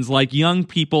happens, like young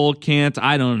people can't,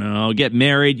 I don't know, get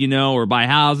married, or buy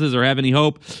houses or have any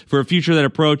hope for a future that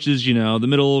approaches, the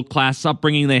middle class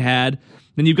upbringing they had,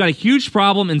 then you've got a huge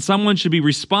problem and someone should be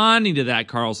responding to that,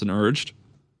 Carlson urged.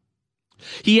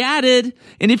 He added,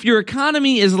 and if your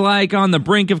economy is like on the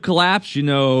brink of collapse,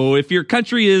 if your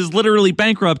country is literally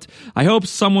bankrupt, I hope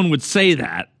someone would say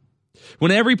that.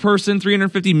 When every person,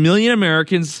 350 million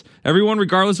Americans, everyone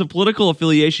regardless of political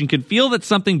affiliation, can feel that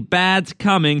something bad's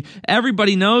coming,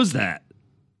 everybody knows that.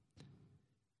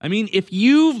 I mean, if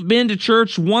you've been to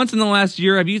church once in the last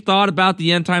year, have you thought about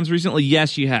the end times recently?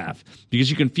 Yes, you have.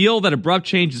 Because you can feel that abrupt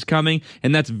change is coming,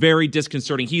 and that's very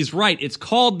disconcerting. He's right. It's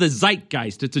called the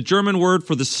Zeitgeist. It's a German word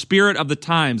for the spirit of the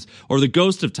times, or the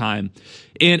ghost of time.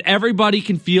 And everybody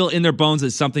can feel in their bones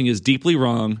that something is deeply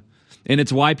wrong. And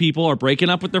it's why people are breaking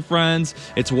up with their friends.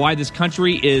 It's why this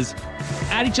country is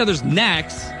at each other's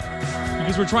necks,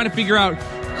 because we're trying to figure out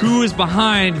who is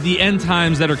behind the end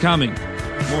times that are coming.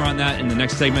 More on that in the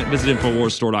next segment. Visit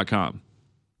InfoWarsStore.com.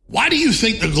 Why do you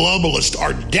think the globalists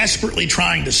are desperately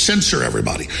trying to censor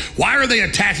everybody? Why are they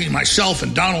attacking myself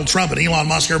and Donald Trump and Elon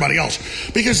Musk and everybody else?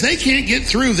 Because they can't get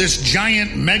through this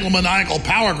giant megalomaniacal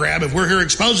power grab if we're here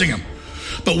exposing them.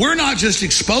 But we're not just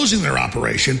exposing their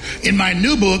operation. In my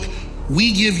new book,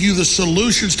 we give you the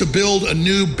solutions to build a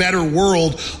new, better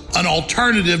world, an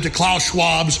alternative to Klaus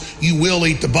Schwab's "you will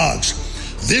eat the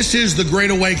bugs." This is the Great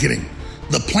Awakening,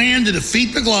 the plan to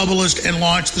defeat the globalist and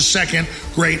launch the second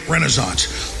great renaissance.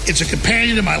 It's a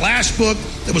companion to my last book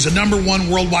that was a #1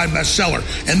 worldwide bestseller.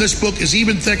 And this book is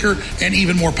even thicker and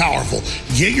even more powerful.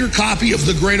 Get your copy of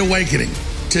The Great Awakening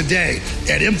today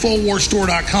at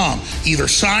InfoWarsStore.com. Either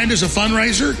signed as a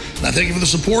fundraiser, and I thank you for the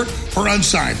support, or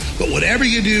unsigned. But whatever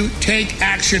you do, take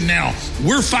action now.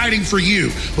 We're fighting for you,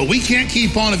 but we can't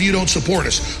keep on if you don't support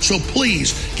us. So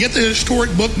please, get the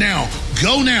historic book now.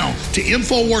 Go now to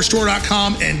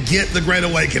InfoWarsStore.com and get The Great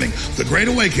Awakening. The Great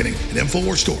Awakening at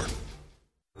InfoWars Store.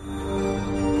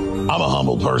 I'm a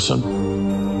humble person,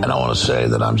 and I want to say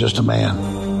that I'm just a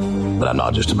man. But I'm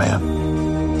not just a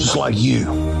man. Just like you.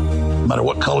 No matter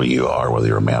what color you are, whether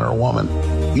you're a man or a woman,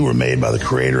 you were made by the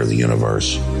creator of the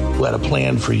universe, who had a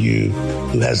plan for you,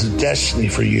 who has a destiny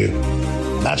for you.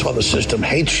 And that's why the system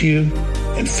hates you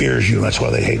and fears you, and that's why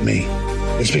they hate me.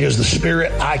 It's because the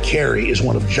spirit I carry is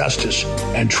one of justice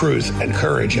and truth and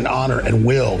courage and honor and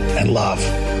will and love.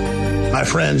 My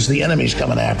friends, the enemy's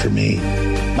coming after me,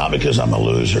 not because I'm a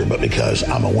loser, but because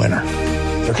I'm a winner.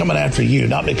 They're coming after you,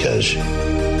 not because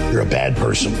you're a bad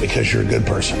person, because you're a good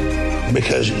person.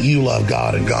 Because you love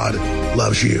God and God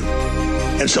loves you.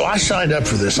 And so I signed up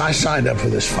for this. I signed up for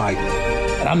this fight.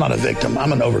 And I'm not a victim.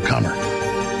 I'm an overcomer.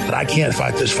 But I can't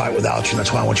fight this fight without you.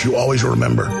 That's why I want you always to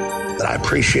remember that I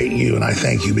appreciate you and I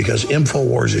thank you, because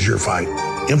InfoWars is your fight.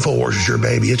 InfoWars is your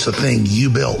baby. It's the thing you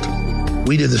built.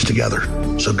 We did this together.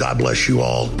 So God bless you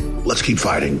all. Let's keep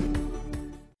fighting.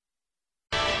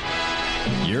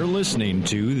 You're listening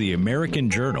to The American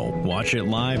Journal. Watch it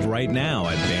live right now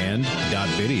at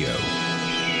band.video.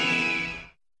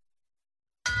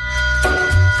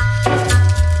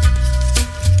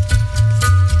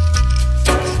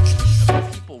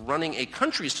 People running a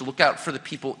country is to look out for the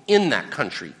people in that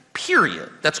country, period.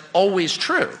 That's always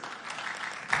true.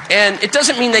 And it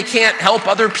doesn't mean they can't help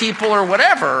other people or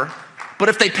whatever, but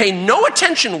if they pay no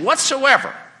attention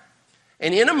whatsoever,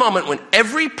 and in a moment when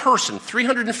every person,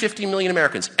 350 million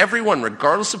Americans, everyone,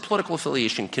 regardless of political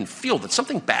affiliation, can feel that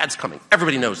something bad's coming,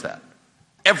 everybody knows that.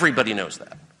 Everybody knows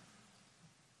that.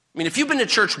 I mean, if you've been to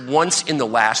church once in the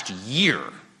last year,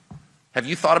 have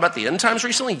you thought about the end times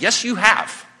recently? Yes, you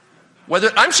have.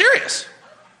 I'm serious.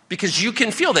 Because you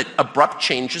can feel that abrupt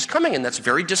change is coming, and that's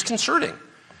very disconcerting.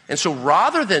 And so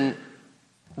rather than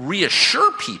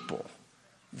reassure people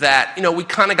that, we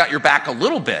kind of got your back a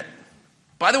little bit,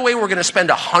 By the way, we're going to spend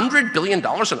 $100 billion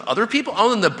on other people.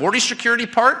 Oh, and the border security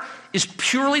part is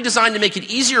purely designed to make it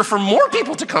easier for more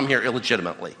people to come here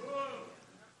illegitimately.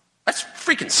 That's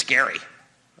freaking scary,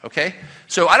 okay?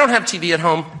 So I don't have TV at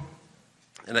home,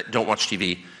 and I don't watch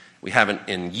TV. We haven't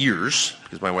in years,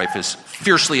 because my wife is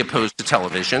fiercely opposed to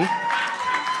television.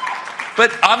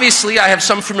 But obviously, I have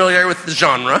some familiarity with the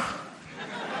genre.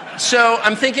 So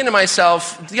I'm thinking to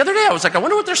myself, the other day I was like, I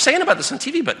wonder what they're saying about this on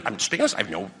TV, but I'm just being honest, I have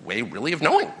no way really of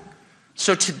knowing.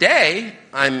 So today,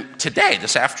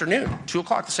 this afternoon, 2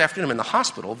 o'clock this afternoon, I'm in the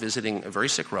hospital visiting a very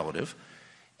sick relative.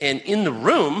 And in the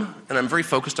room, and I'm very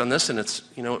focused on this, and it's,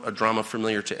 a drama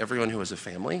familiar to everyone who has a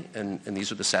family, and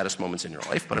these are the saddest moments in your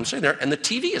life, but I'm sitting there, and the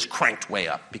TV is cranked way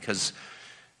up because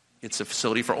it's a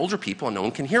facility for older people and no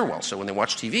one can hear well. So when they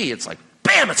watch TV, it's like,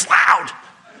 bam, it's loud.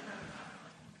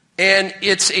 And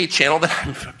it's a channel that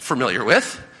I'm familiar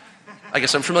with. I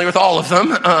guess I'm familiar with all of them,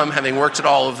 having worked at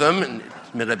all of them, and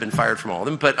admit I've been fired from all of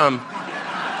them.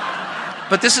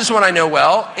 But this is one I know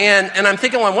well. And I'm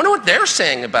thinking, well, I wonder what they're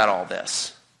saying about all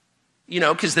this.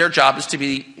 Because their job is to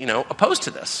be, opposed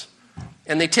to this.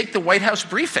 And they take the White House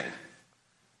briefing.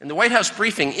 And the White House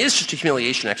briefing is just a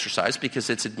humiliation exercise because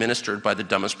it's administered by the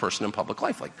dumbest person in public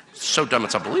life. Like, so dumb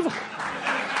it's unbelievable.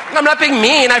 I'm not being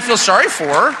mean. I feel sorry for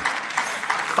her.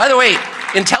 By the way,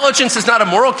 intelligence is not a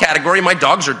moral category. My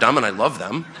dogs are dumb and I love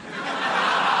them.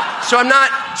 So I'm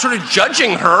not sort of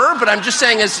judging her, but I'm just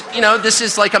saying this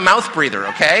is like a mouth breather,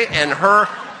 okay? And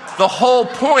the whole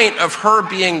point of her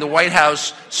being the White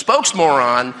House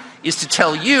spokesmoron is to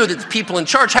tell you that the people in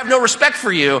charge have no respect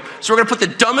for you, so we're going to put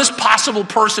the dumbest possible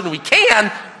person we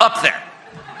can up there.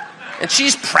 And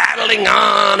she's prattling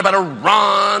on about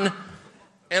Iran.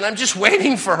 And I'm just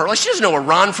waiting for her. Like, she doesn't know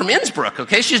Iran from Innsbruck,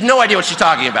 okay? She has no idea what she's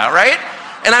talking about, right?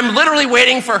 And I'm literally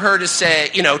waiting for her to say,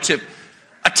 to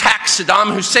attack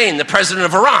Saddam Hussein, the president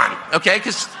of Iran, okay?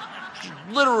 Because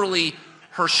literally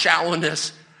her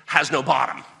shallowness has no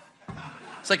bottom.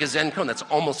 It's like a Zen koan. That's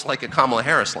almost like a Kamala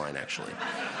Harris line, actually.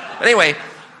 Anyway,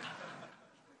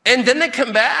 and then they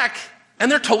come back,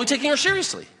 and they're totally taking her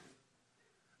seriously.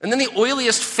 And then the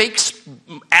oiliest fake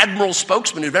admiral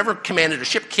spokesman who've ever commanded a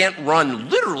ship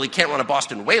literally can't run a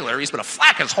Boston whaler. He's been a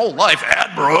flack his whole life,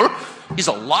 admiral. He's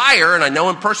a liar, and I know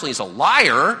him personally. He's a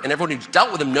liar, and everyone who's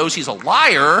dealt with him knows he's a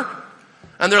liar.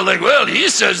 And they're like, well, he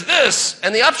says this.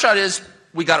 And the upshot is,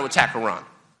 we got to attack Iran.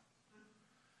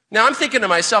 Now, I'm thinking to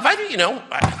myself, I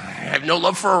have no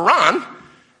love for Iran,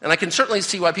 and I can certainly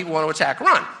see why people want to attack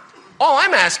Iran. All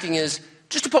I'm asking is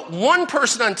just to put one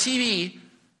person on TV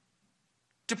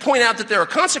to point out that there are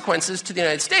consequences to the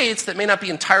United States that may not be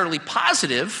entirely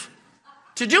positive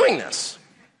to doing this.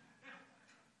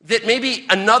 That maybe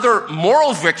another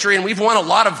moral victory, and we've won a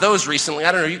lot of those recently.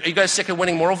 I don't know, are you guys sick of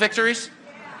winning moral victories?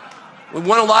 We've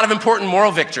won a lot of important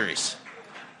moral victories.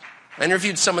 I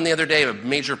interviewed someone the other day, a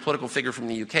major political figure from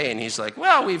the UK, and he's like,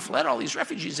 well, we've let all these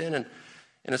refugees in, and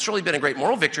it's really been a great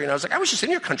moral victory. And I was like, I was just in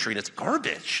your country, and it's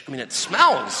garbage. I mean, it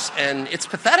smells, and it's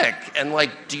pathetic. And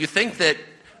do you think that,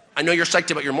 I know you're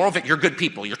psyched about your moral victory, you're good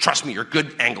people, trust me, you're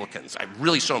good Anglicans. I'm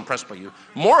really so impressed by you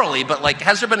morally, but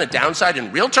has there been a downside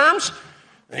in real terms?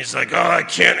 And he's like, oh, I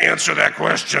can't answer that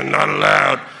question, not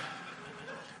allowed.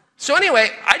 So anyway,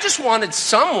 I just wanted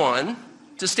someone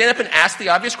to stand up and ask the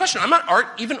obvious question. I'm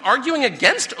not even arguing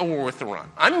against a war with Iran.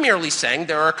 I'm merely saying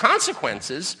there are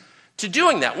consequences to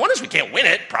doing that. One is we can't win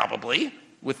it, probably,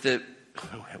 with the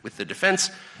defense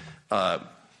that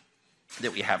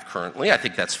we have currently. I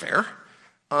think that's fair.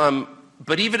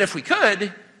 But even if we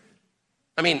could,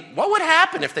 what would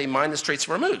happen if they mine the Straits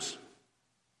of Hormuz?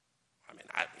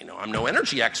 I'm no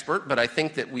energy expert, but I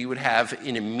think that we would have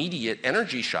an immediate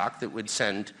energy shock that would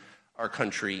send our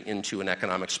country into an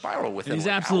economic spiral within He's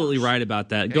absolutely right about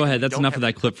that. Go ahead. That's enough of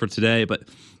that clip for today. But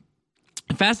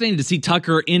fascinating to see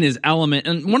Tucker in his element.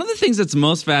 And one of the things that's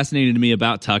most fascinating to me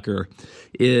about Tucker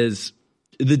is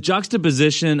the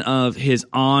juxtaposition of his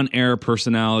on-air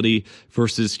personality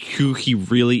versus who he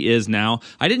really is now.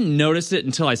 I didn't notice it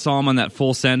until I saw him on that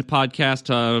Full Send podcast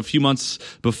a few months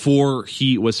before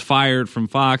he was fired from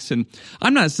Fox. And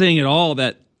I'm not saying at all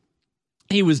that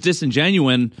he was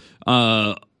disingenuous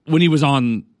when he was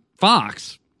on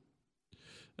Fox.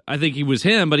 I think he was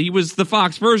him, but he was the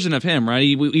Fox version of him, right?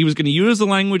 He was going to use the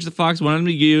language that Fox wanted him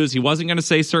to use. He wasn't going to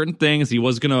say certain things. He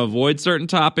was going to avoid certain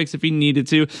topics if he needed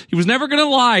to. He was never going to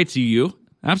lie to you.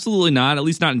 Absolutely not, at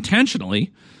least not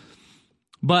intentionally.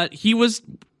 But he was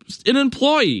an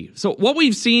employee. So what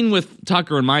we've seen with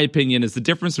Tucker, in my opinion, is the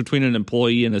difference between an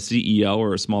employee and a CEO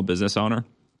or a small business owner.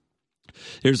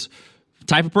 There's the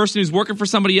type of person who's working for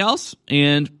somebody else,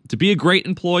 and to be a great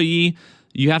employee,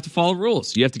 you have to follow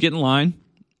rules. You have to get in line.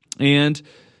 And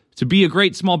to be a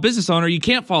great small business owner, you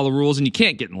can't follow rules and you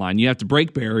can't get in line. You have to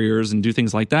break barriers and do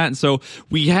things like that. And so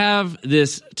we have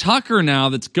this Tucker now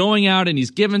that's going out and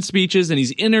he's giving speeches and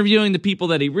he's interviewing the people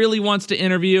that he really wants to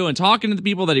interview and talking to the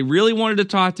people that he really wanted to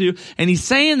talk to. And he's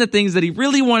saying the things that he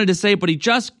really wanted to say, but he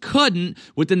just couldn't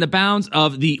within the bounds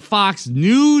of the Fox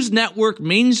News Network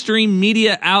mainstream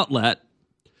media outlet,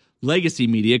 legacy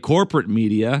media, corporate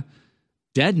media,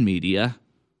 dead media,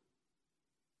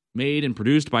 made and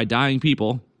produced by dying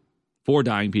people. For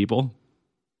dying people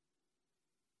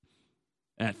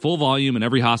at full volume in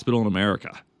every hospital in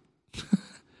America,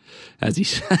 as he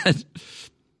said.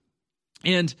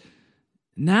 And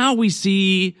now we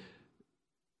see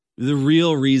the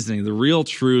real reasoning, the real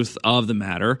truth of the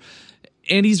matter.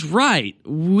 And he's right.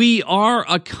 We are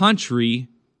a country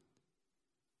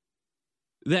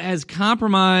that has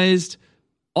compromised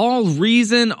all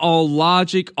reason, all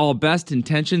logic, all best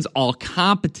intentions, all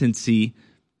competency.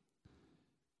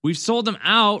 We've sold them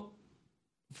out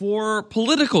for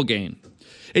political gain.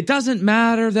 It doesn't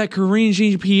matter that Karine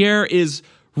Jean-Pierre is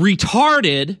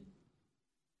retarded,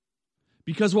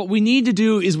 because what we need to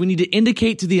do is we need to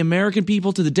indicate to the American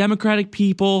people, to the Democratic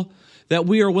people, that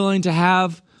we are willing to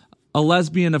have a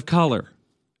lesbian of color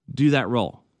do that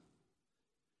role.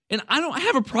 And I don't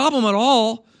have a problem at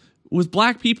all with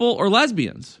black people or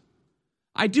lesbians.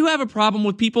 I do have a problem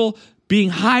with people being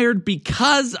hired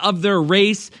because of their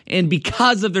race and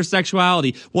because of their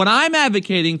sexuality. What I'm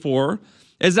advocating for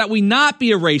is that we not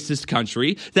be a racist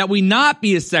country, that we not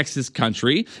be a sexist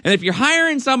country. And if you're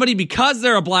hiring somebody because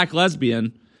they're a black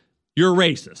lesbian, you're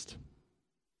racist.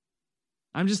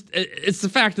 It's the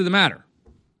fact of the matter.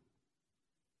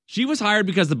 She was hired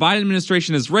because the Biden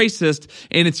administration is racist,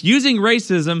 and it's using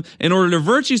racism in order to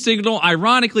virtue signal,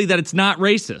 ironically, that it's not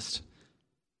racist.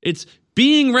 It's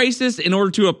being racist in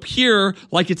order to appear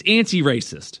like it's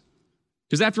anti-racist.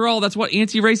 Because after all, that's what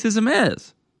anti-racism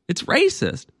is. It's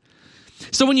racist.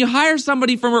 So when you hire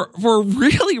somebody for a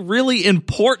really, really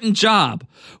important job,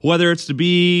 whether it's to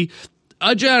be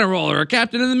a general or a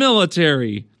captain in the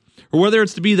military, or whether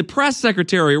it's to be the press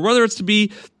secretary, or whether it's to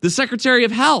be the secretary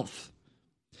of health,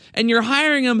 and you're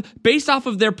hiring them based off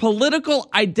of their political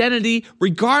identity,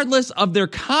 regardless of their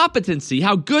competency,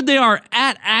 how good they are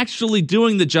at actually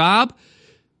doing the job,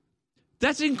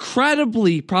 that's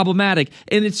incredibly problematic.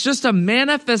 And it's just a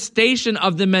manifestation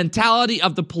of the mentality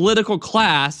of the political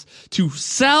class to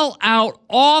sell out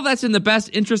all that's in the best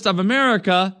interest of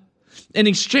America in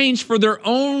exchange for their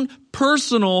own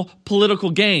personal political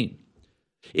gain.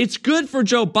 It's good for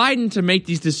Joe Biden to make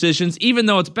these decisions, even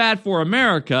though it's bad for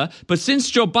America. But since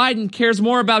Joe Biden cares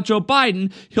more about Joe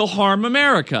Biden, he'll harm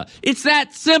America. It's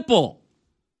that simple.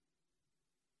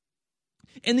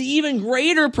 And the even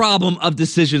greater problem of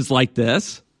decisions like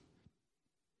this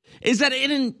is that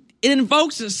it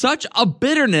invokes such a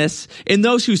bitterness in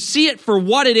those who see it for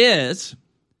what it is,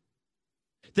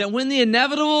 that when the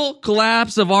inevitable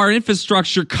collapse of our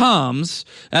infrastructure comes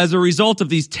as a result of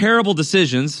these terrible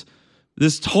decisions,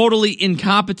 this totally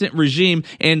incompetent regime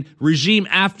and regime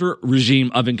after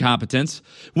regime of incompetence,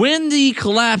 when the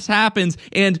collapse happens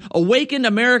and awakened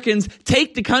Americans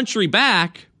take the country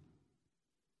back,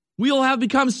 we'll have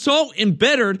become so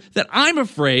embittered that I'm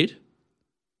afraid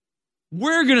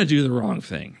we're going to do the wrong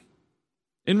thing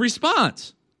in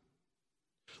response.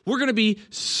 We're going to be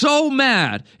so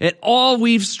mad at all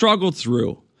we've struggled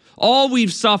through, all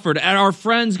we've suffered, at our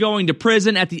friends going to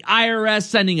prison, at the IRS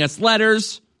sending us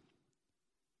letters,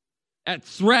 at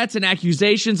threats and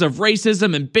accusations of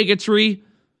racism and bigotry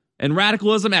and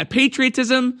radicalism, at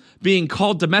patriotism being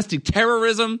called domestic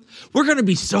terrorism. We're going to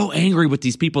be so angry with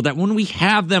these people that when we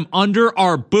have them under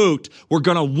our boot, we're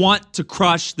going to want to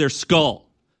crush their skull.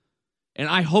 And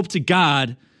I hope to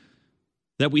God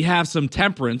that we have some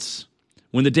temperance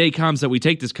when the day comes that we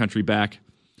take this country back,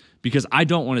 because I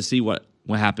don't want to see what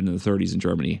happened in the 30s in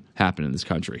Germany happen in this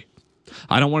country.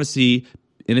 I don't want to see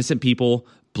innocent people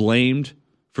blamed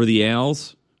for the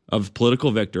ails of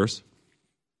political victors.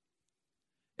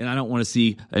 And I don't want to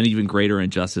see an even greater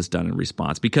injustice done in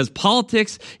response, because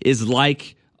politics is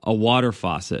like a water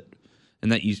faucet,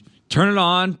 and that you turn it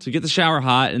on to get the shower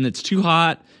hot and it's too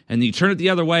hot, and you turn it the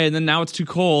other way and then now it's too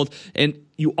cold, and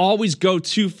you always go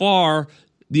too far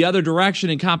the other direction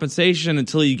in compensation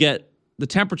until you get the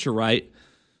temperature right.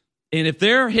 And if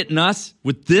they're hitting us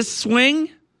with this swing,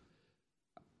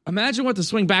 imagine what the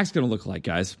swing back's going to look like,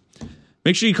 guys.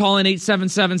 Make sure you call in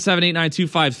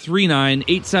 877-789-2539,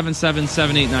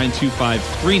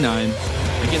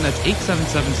 877-789-2539. Again, that's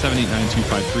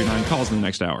 877-789-2539. Calls in the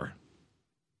next hour.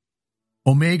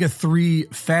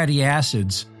 Omega-3 fatty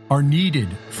acids are needed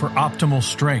for optimal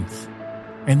strength,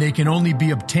 and they can only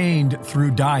be obtained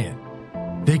through diet.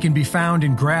 They can be found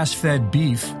in grass-fed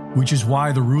beef, which is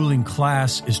why the ruling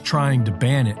class is trying to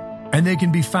ban it. And they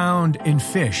can be found in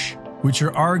fish, which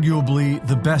are arguably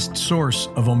the best source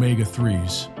of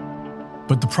omega-3s.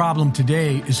 But the problem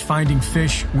today is finding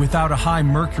fish without a high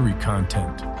mercury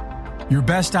content. Your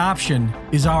best option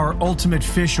is our Ultimate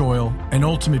Fish Oil and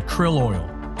Ultimate Krill Oil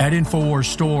at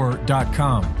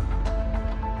InfoWarsStore.com.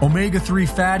 Omega-3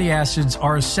 fatty acids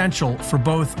are essential for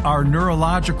both our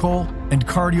neurological and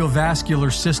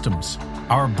cardiovascular systems,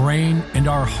 our brain and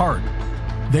our heart.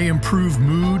 They improve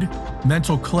mood,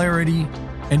 mental clarity,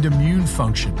 and immune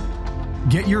function.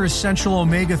 Get your essential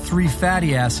omega-3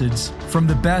 fatty acids from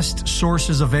the best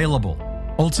sources available,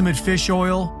 Ultimate Fish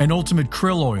Oil and Ultimate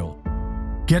Krill Oil.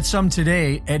 Get some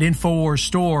today at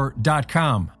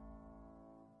InfoWarsStore.com.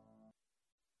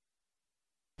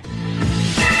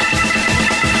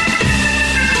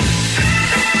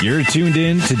 You're tuned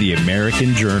in to the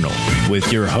American Journal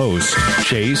with your host,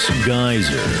 Chase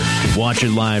Geyser. Watch it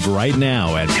live right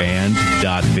now at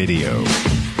band.video.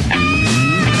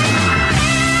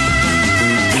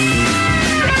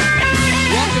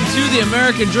 Welcome to the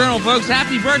American Journal, folks.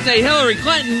 Happy birthday, Hillary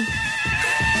Clinton.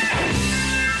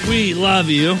 We love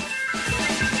you.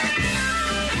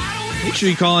 Make sure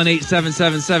you call in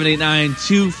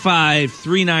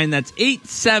 877-789-2539. That's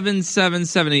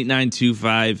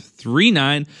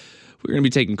 877-789-2539. We're going to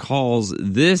be taking calls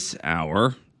this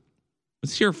hour.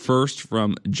 Let's hear first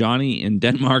from Johnny in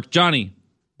Denmark. Johnny,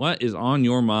 what is on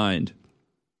your mind?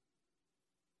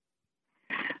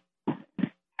 Oh,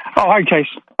 hi, Chase.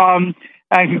 And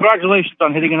congratulations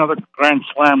on hitting another grand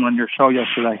slam on your show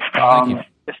yesterday. Thank you.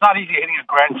 It's not easy hitting a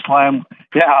grand slam,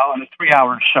 on a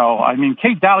 3-hour show. I mean,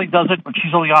 Kate Daly does it, but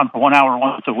she's only on for 1 hour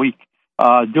once a week.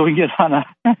 Doing it on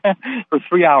for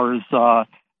 3 hours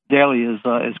daily is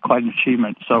quite an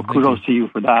achievement. So kudos to you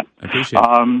for that. I appreciate it.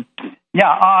 Sure.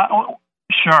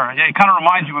 Yeah, it kind of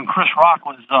reminds me when Chris Rock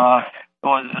was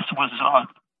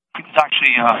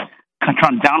actually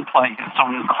trying to downplay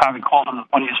someone having called him the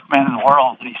funniest man in the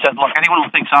world, and he said, "Look, anyone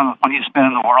who thinks I'm the funniest man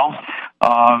in the world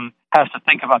has to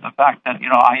think about the fact that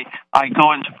I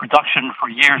go into production for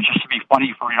years just to be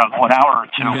funny for 1 hour or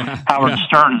two. Yeah. Howard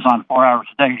Stern is on 4 hours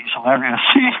a day; he's hilarious."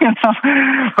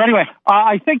 But anyway,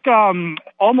 I think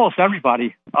almost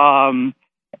everybody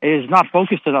is not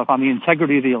focused enough on the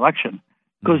integrity of the election.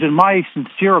 Because in my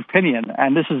sincere opinion,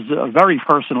 and this is very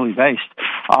personally based,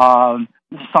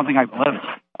 this is something I've lived.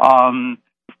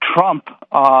 Trump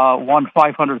won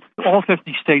 500, all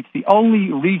 50 states. The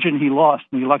only region he lost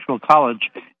in the Electoral College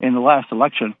in the last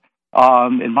election,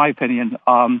 in my opinion,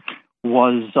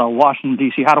 was Washington,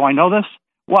 D.C. How do I know this?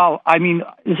 Well, I mean,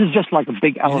 this is just like a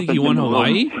big elephant. You think he won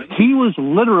Hawaii? He was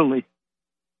literally...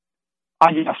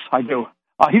 yes, I do.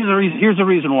 Here's the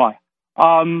reason why.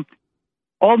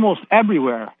 Almost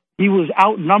everywhere, he was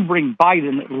outnumbering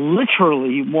Biden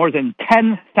literally more than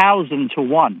 10,000 to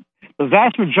 1. The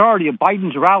vast majority of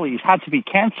Biden's rallies had to be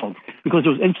canceled because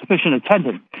there was insufficient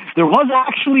attendance. There was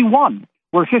actually one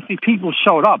where 50 people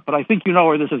showed up, but I think you know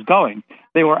where this is going.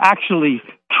 They were actually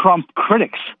Trump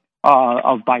critics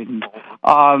of Biden.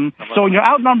 So when you're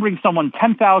outnumbering someone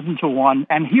 10,000 to 1,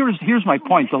 and here's my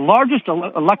point. The largest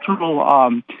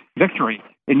electoral victory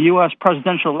in U.S.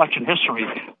 presidential election history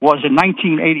was in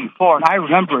 1984, and I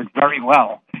remember it very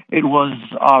well. It was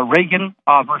Reagan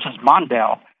versus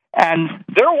Mondale, and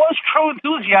there was true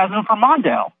enthusiasm for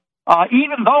Mondale,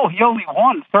 even though he only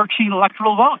won 13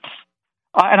 electoral votes.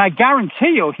 And I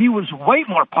guarantee you he was way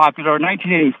more popular in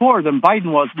 1984 than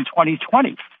Biden was in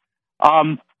 2020.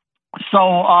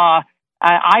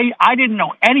 I didn't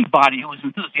know anybody who was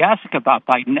enthusiastic about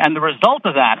Biden, and the result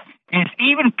of that is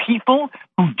even people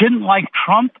who didn't like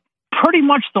Trump, pretty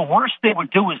much the worst they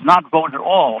would do is not vote at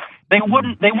all. They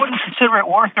wouldn't consider it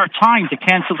worth their time to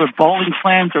cancel their bowling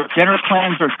plans or dinner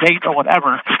plans or date or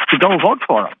whatever to go vote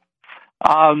for him.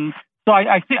 So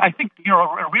I think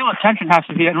real attention has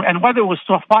to be, and whether it was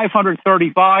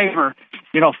 535 or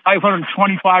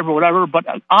 525 or whatever. But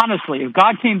honestly, if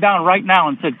God came down right now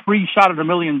and said, "Free shot at $1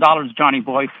 million, Johnny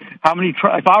boy," how many?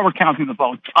 If I were counting the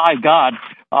votes, God,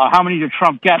 how many did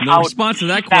Trump get? The response to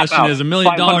that question is $1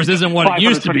 million isn't what it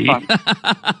used to be.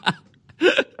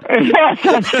 Yes,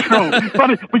 that's true.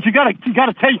 But you got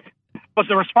to take. But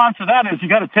the response to that is you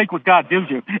got to take what God gives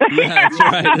you. Yeah,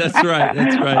 that's right.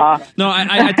 No,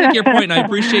 I take your point, and I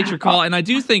appreciate your call. And I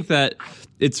do think that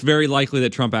it's very likely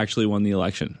that Trump actually won the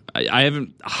election. I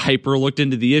haven't hyper looked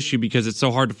into the issue because it's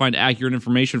so hard to find accurate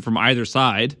information from either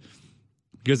side.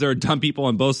 because there are dumb people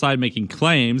on both sides making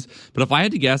claims. But if I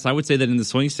had to guess, I would say that in the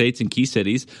swing states and key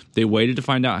cities, they waited to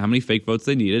find out how many fake votes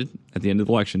they needed at the end of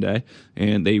election day,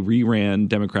 and they reran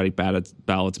Democratic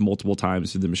ballots multiple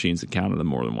times through the machines and counted them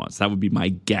more than once. That would be my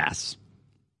guess.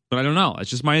 But I don't know. It's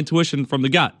just my intuition from the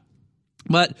gut.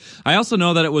 But I also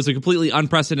know that it was a completely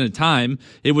unprecedented time.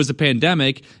 It was a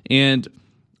pandemic, and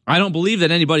I don't believe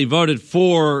that anybody voted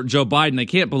for Joe Biden. I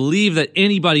can't believe that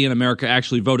anybody in America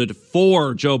actually voted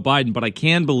for Joe Biden, but I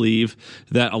can believe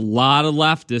that a lot of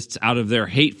leftists, out of their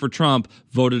hate for Trump,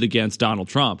 voted against Donald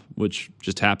Trump, which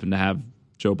just happened to have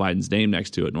Joe Biden's name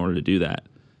next to it in order to do that.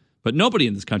 But nobody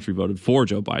in this country voted for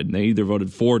Joe Biden. They either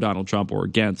voted for Donald Trump or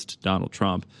against Donald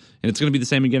Trump. And it's going to be the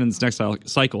same again in this next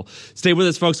cycle. Stay with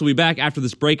us, folks. We'll be back after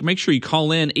this break. Make sure you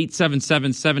call in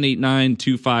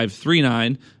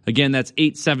 877-789-2539. Again, that's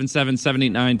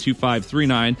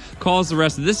 877-789-2539. Call us the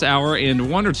rest of this hour and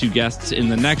one or two guests in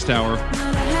the next hour.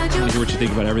 Hear what you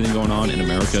think about everything going on in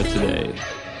America today.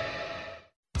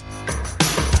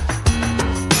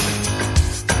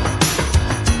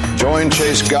 Join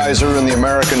Chase Geiser in the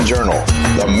American Journal,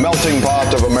 the melting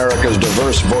pot of America's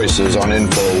diverse voices on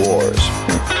InfoWars.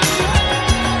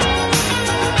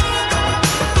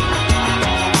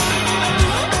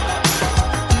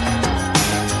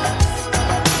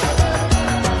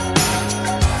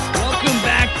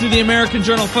 To the American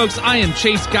Journal, folks. I am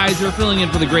Chase Geiser, filling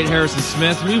in for the great Harrison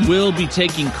Smith. We will be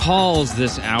taking calls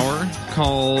this hour.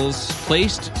 Calls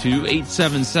placed to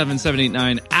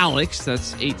 877-789-ALEX.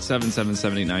 That's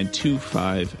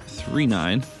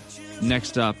 877-789-2539.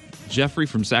 Next up, Jeffrey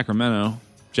from Sacramento.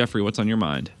 Jeffrey, what's on your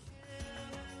mind?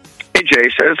 Hey,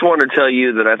 Chase. I just wanted to tell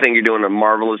you that I think you're doing a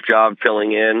marvelous job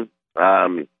filling in.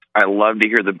 I love to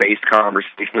hear the base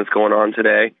conversation that's going on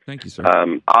today. Thank you, sir.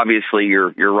 Obviously,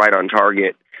 you're right on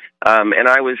target. And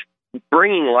I was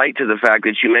bringing light to the fact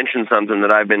that you mentioned something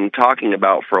that I've been talking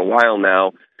about for a while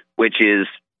now, which is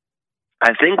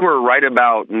I think we're right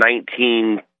about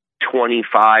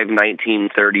 1925,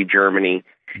 1930 Germany,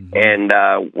 and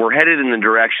we're headed in the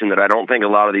direction that I don't think a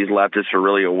lot of these leftists are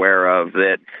really aware of,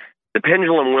 that the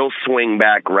pendulum will swing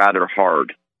back rather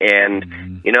hard.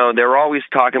 And, you know, they're always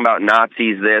talking about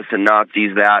Nazis this and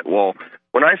Nazis that. Well,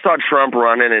 when I saw Trump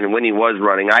running and when he was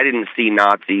running, I didn't see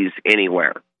Nazis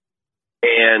anywhere.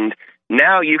 And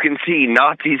now you can see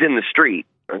Nazis in the street,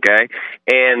 okay?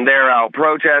 And they're out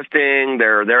protesting.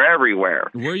 They're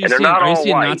everywhere. Where are you and they're seeing, not are you all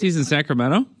seeing white. Nazis in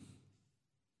Sacramento?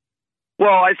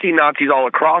 Well, I see Nazis all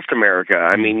across America.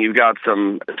 I mean, you've got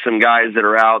some guys that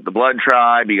are out, the Blood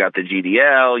Tribe. You got the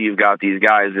GDL. You've got these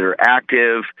guys that are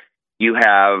active. You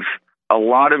have a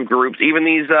lot of groups, even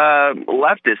these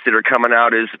leftists that are coming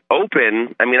out as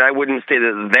open. I mean, I wouldn't say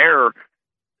that they're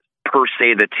per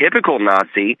se the typical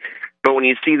Nazi, but when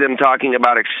you see them talking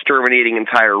about exterminating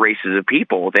entire races of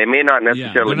people, they may not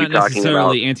necessarily they're be not talking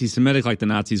necessarily about anti-Semitic like the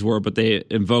Nazis were, but they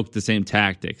invoked the same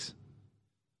tactics.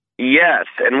 Yes,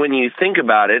 and when you think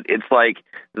about it, it's like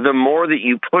the more that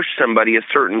you push somebody a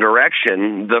certain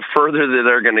direction, the further that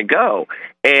they're going to go.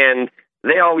 And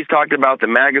they always talked about the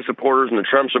MAGA supporters and the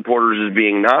Trump supporters as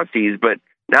being Nazis, but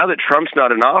now that Trump's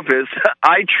not in office,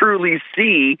 I truly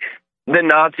see the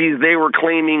Nazis they were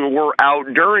claiming were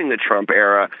out during the Trump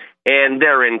era. And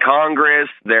they're in Congress,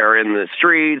 they're in the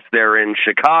streets, they're in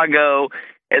Chicago.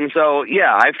 And so,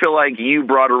 yeah, I feel like you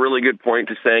brought a really good point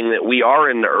to saying that we are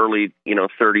in the early,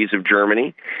 30s of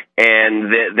Germany,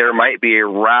 and that there might be a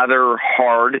rather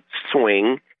hard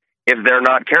swing if they're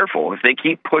not careful. If they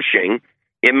keep pushing,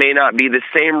 it may not be the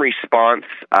same response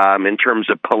in terms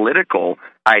of political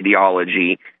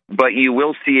ideology, but you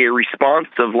will see a response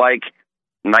of like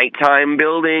nighttime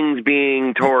buildings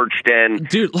being torched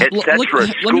and let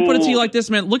me put it to you like this,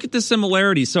 man. Look at the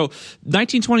similarities. So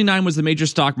 1929 was the major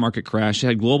stock market crash. It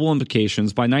had global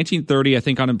implications. By 1930, I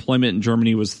think unemployment in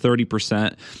Germany was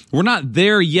 30%. We're not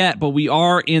there yet, but we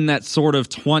are in that sort of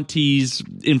 20s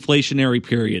inflationary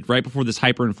period, right before this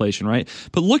hyperinflation, right?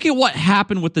 But look at what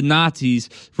happened with the Nazis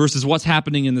versus what's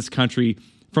happening in this country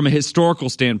from a historical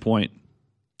standpoint.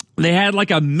 They had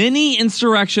like a mini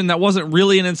insurrection that wasn't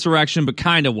really an insurrection, but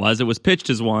kind of was. It was pitched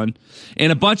as one.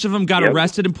 And a bunch of them got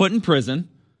arrested and put in prison,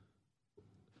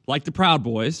 like the Proud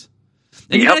Boys.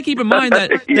 And you got to keep in mind that,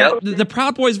 that the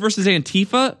Proud Boys versus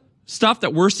Antifa stuff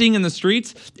that we're seeing in the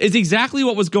streets is exactly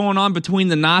what was going on between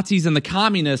the Nazis and the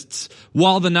communists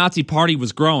while the Nazi party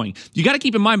was growing. You got to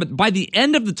keep in mind, but by the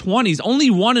end of the 20s, only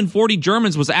 1 in 40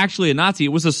 Germans was actually a Nazi.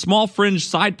 It was a small fringe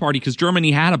side party because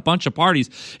Germany had a bunch of parties.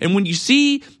 And when you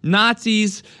see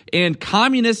Nazis and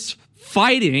communists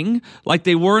fighting like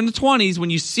they were in the 20s, when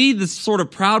you see this sort of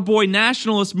Proud Boy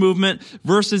nationalist movement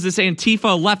versus this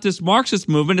Antifa leftist Marxist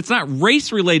movement, it's not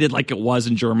race related like it was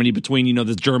in Germany between,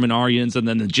 the German Aryans and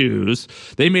then the Jews.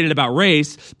 They made it about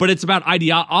race, but it's about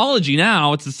ideology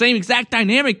now. It's the same exact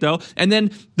dynamic though. And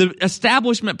then the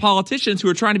establishment politicians who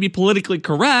are trying to be politically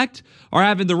correct are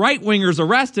having the right wingers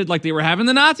arrested like they were having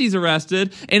the Nazis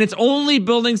arrested, and it's only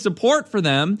building support for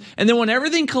them. And then when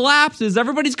everything collapses,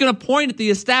 everybody's going to point at the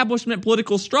establishment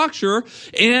political structure,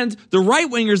 and the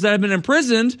right wingers that have been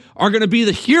imprisoned are going to be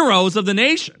the heroes of the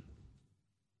nation.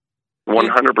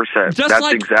 100%. That's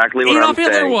like exactly what Adolf I'm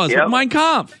Hitler saying. was with Mein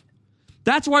Kampf.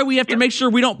 That's why we have to make sure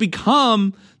we don't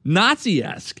become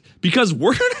Nazi-esque, because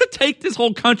we're going to take this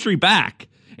whole country back.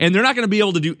 And they're not going to be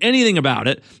able to do anything about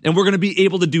it. And we're going to be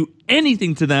able to do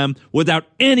anything to them without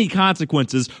any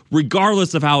consequences,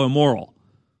 regardless of how immoral.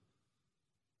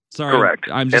 Sorry. Correct.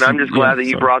 I'm just glad that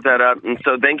you brought that up. And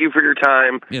so thank you for your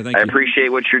time. Yeah, I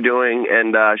appreciate what you're doing.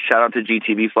 And shout out to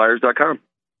gtvflyers.com.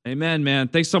 Amen, man.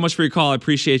 Thanks so much for your call. I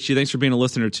appreciate you. Thanks for being a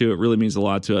listener, too. It really means a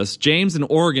lot to us. James in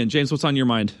Oregon. James, what's on your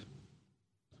mind?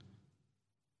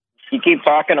 You keep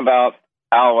talking about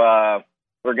how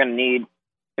we're going to need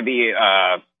to be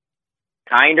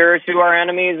kinder to our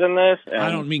enemies in this.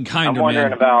 I don't mean kinder, I'm wondering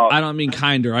man. about. I don't mean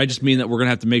kinder. I just mean that we're going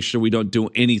to have to make sure we don't do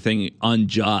anything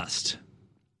unjust.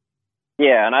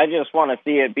 Yeah, and I just want to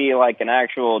see it be like an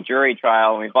actual jury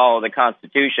trial, and we follow the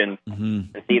Constitution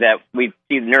to see that we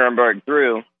see Nuremberg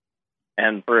through,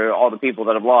 and for all the people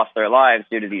that have lost their lives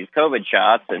due to these COVID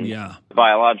shots and the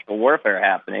biological warfare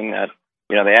happening, that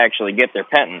they actually get their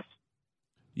penance.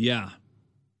 Yeah.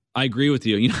 I agree with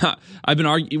you.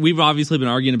 We've obviously been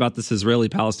arguing about this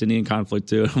Israeli-Palestinian conflict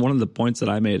too. And one of the points that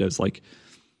I made is like,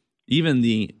 even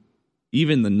the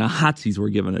Nazis were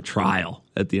given a trial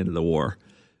at the end of the war,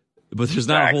 but there's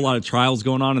not a whole lot of trials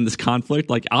going on in this conflict.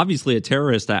 Like, obviously, a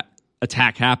terrorist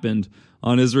attack happened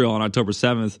on Israel on October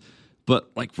 7th,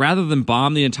 but like, rather than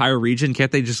bomb the entire region,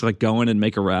 can't they just like go in and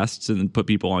make arrests and put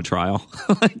people on trial?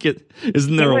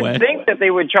 Isn't there a way? You would think that they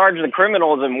would charge the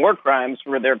criminals in war crimes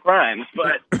for their crimes,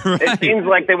 but it seems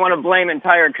like they want to blame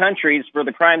entire countries for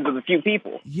the crimes of a few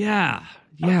people. Yeah,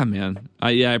 man.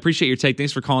 I appreciate your take.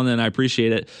 Thanks for calling in. I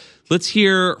appreciate it. Let's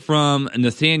hear from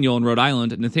Nathaniel in Rhode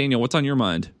Island. Nathaniel, what's on your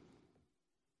mind?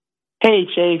 Hey,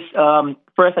 Chase.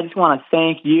 First, I just want to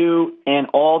thank you and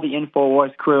all the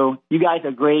InfoWars crew. You guys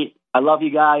are great. I love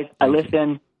you guys. I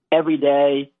listen every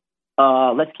day.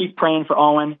 Let's keep praying for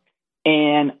Owen.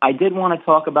 And I did want to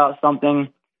talk about something,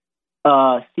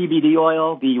 CBD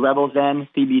oil, the Rebel Zen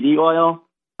CBD oil.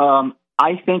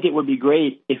 I think it would be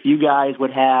great if you guys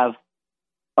would have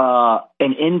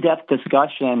an in-depth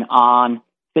discussion on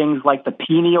things like the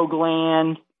pineal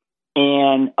gland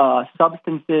and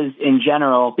substances in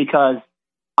general, because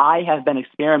I have been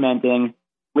experimenting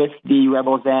with the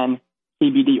Rebel Zen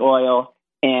CBD oil,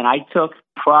 and I took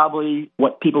probably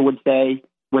what people would say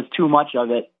was too much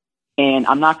of it. And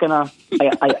I'm not gonna.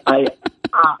 I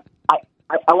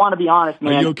want to be honest,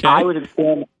 man. Are you okay? I was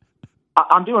experimenting.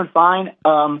 I'm doing fine.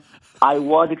 I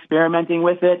was experimenting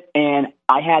with it, and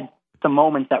I had some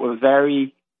moments that were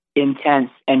very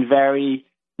intense and very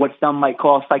what some might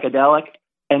call psychedelic.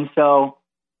 And so,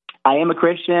 I am a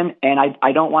Christian, and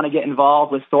I don't want to get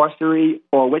involved with sorcery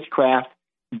or witchcraft.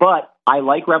 But I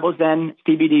like Rebel Zen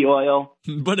CBD oil.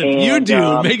 But if you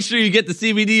do, make sure you get the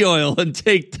CBD oil and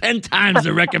take 10 times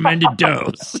the recommended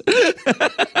dose.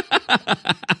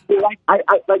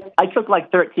 I took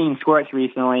like 13 squirts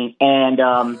recently,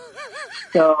 and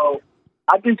so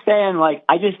I've been saying, like,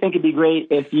 I just think it'd be great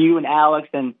if you and Alex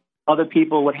and other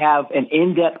people would have an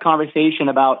in-depth conversation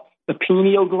about the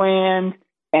pineal gland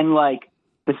and like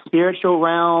the spiritual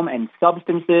realm and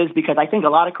substances, because I think a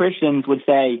lot of Christians would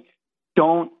say,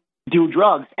 don't do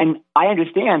drugs. And I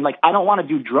understand, like, I don't want to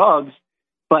do drugs,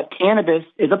 but cannabis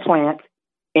is a plant,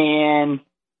 and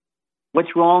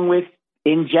what's wrong with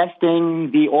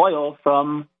ingesting the oil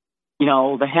from,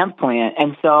 the hemp plant?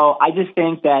 And so I just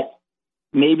think that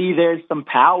maybe there's some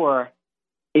power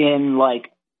in,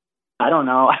 like, I don't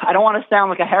know. I don't want to sound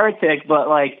like a heretic, but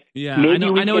like, yeah, maybe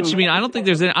I know what you mean. I don't think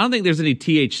there's any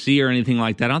THC or anything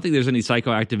like that. I don't think there's any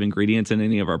psychoactive ingredients in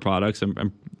any of our products.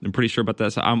 I'm pretty sure about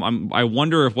that. So I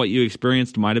wonder if what you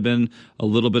experienced might have been a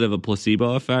little bit of a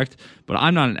placebo effect, but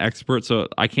I'm not an expert, so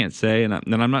I can't say. And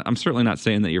I'm certainly not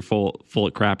saying that you're full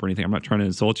of crap or anything. I'm not trying to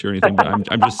insult you or anything, but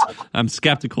I'm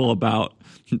skeptical about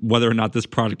whether or not this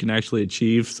product can actually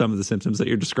achieve some of the symptoms that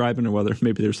you're describing, or whether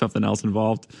maybe there's something else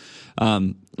involved.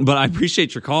 But I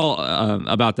appreciate your call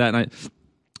about that. And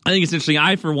I think it's interesting.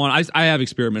 I have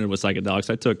experimented with psychedelics.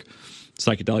 I took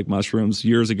psychedelic mushrooms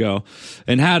years ago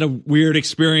and had a weird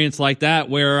experience like that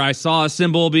where I saw a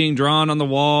symbol being drawn on the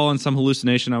wall and some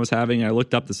hallucination I was having. I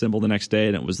looked up the symbol the next day,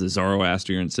 and it was the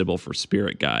Zoroastrian symbol for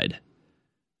spirit guide.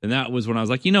 And that was when I was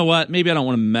like, you know what? Maybe I don't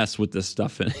want to mess with this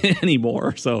stuff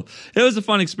anymore. So it was a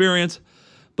fun experience.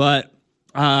 But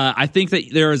I think that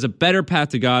there is a better path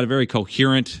to God, a very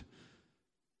coherent,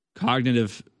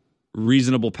 cognitive,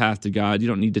 reasonable path to God. You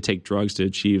don't need to take drugs to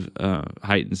achieve a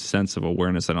heightened sense of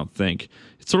awareness, I don't think.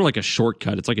 It's sort of like a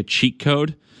shortcut. It's like a cheat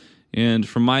code. And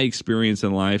from my experience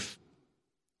in life,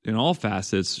 in all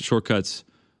facets, shortcuts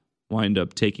wind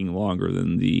up taking longer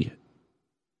than the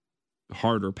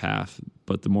harder path,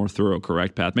 but the more thorough,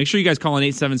 correct path. Make sure you guys call in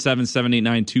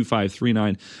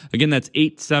 877-789-2539. Again, that's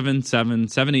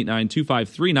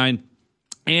 877-789-2539.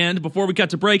 And before we cut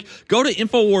to break, go to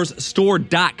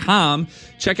InfoWarsStore.com.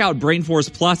 Check out Brain Force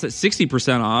Plus at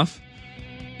 60% off.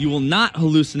 You will not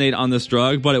hallucinate on this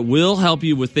drug, but it will help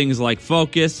you with things like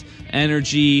focus,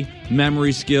 energy,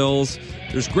 memory skills.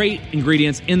 There's great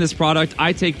ingredients in this product.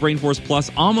 I take Brain Force Plus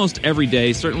almost every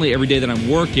day, certainly every day that I'm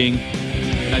working.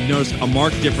 I've noticed a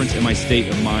marked difference in my state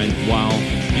of mind while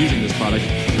using this product.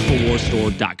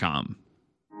 InfoWarsStore.com.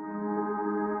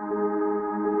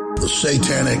 The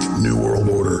satanic New World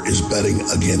Order is betting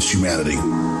against humanity.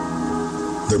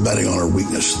 They're betting on our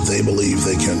weakness. They believe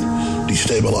they can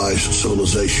destabilize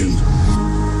civilization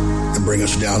and bring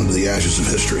us down into the ashes of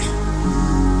history.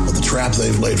 But the trap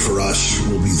they've laid for us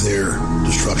will be their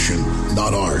destruction,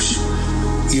 not ours.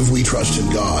 If we trust in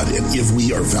God and if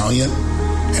we are valiant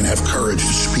and have courage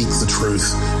to speak the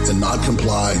truth and not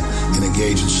comply and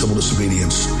engage in civil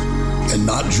disobedience and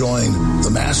not join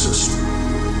the masses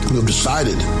who have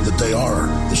decided that they are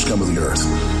the scum of the earth,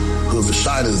 who have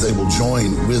decided that they will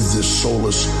join with this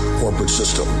soulless corporate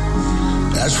system.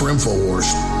 As for InfoWars,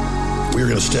 we are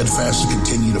going to steadfastly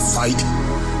continue to fight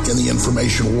in the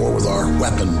information war with our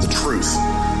weapon, the truth,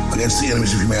 against the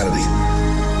enemies of humanity.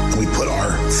 And we put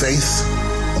our faith,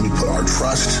 and we put our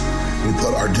trust, we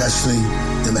put our destiny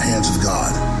in the hands of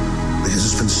God. Because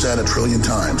it's been said 1 trillion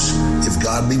times, if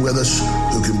God be with us,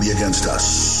 who can be against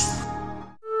us?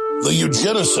 The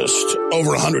eugenicists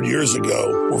over 100 years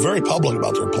ago were very public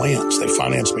about their plans. They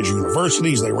financed major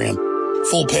universities. They ran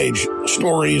full-page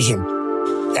stories and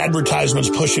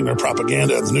advertisements pushing their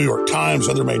propaganda in the New York Times,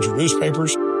 other major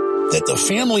newspapers, that the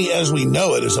family as we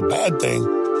know it is a bad thing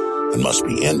and must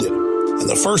be ended. And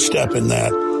the first step in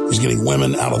that is getting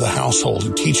women out of the household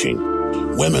and teaching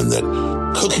women that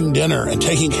cooking dinner and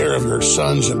taking care of your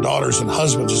sons and daughters and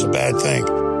husbands is a bad thing.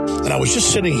 And I was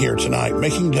just sitting here tonight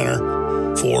making dinner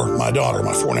for my daughter,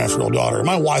 my 4.5-year-old daughter.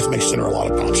 My wife makes dinner a lot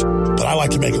of times, but I like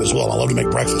to make it as well. I love to make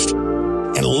breakfast.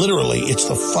 And literally, it's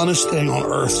the funnest thing on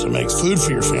earth to make food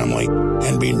for your family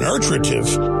and be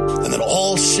nurturative and then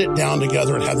all sit down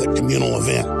together and have that communal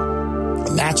event.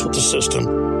 And that's what the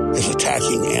system is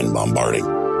attacking and bombarding,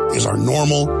 is our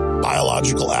normal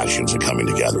biological actions and coming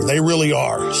together. They really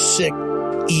are sick,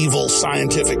 evil,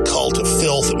 scientific cult of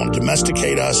filth that want to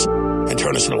domesticate us and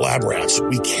turn us into lab rats.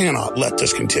 We cannot let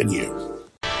this continue.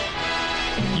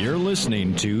 You're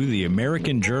listening to The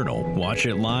American Journal. Watch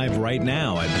it live right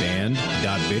now at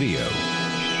band.video.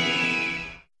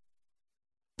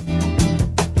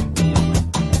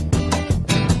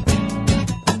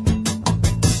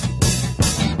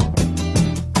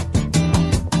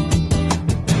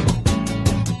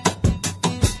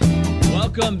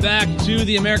 Welcome back to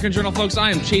The American Journal, folks.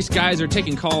 I am Chase Geiser,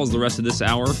 taking calls the rest of this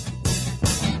hour.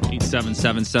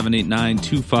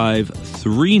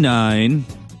 877-789-2539.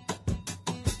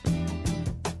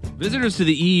 Visitors to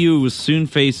the EU will soon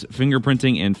face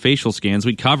fingerprinting and facial scans.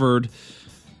 We covered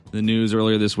the news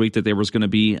earlier this week that there was going to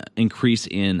be an increase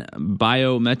in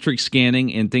biometric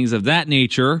scanning and things of that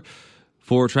nature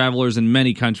for travelers in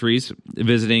many countries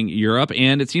visiting Europe.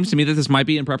 And it seems to me that this might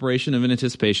be in preparation of an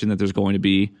anticipation that there's going to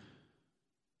be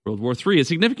World War III. A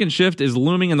significant shift is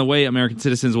looming in the way American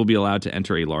citizens will be allowed to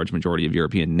enter a large majority of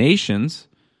European nations.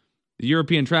 The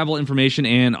European Travel Information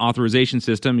and Authorization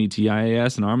System,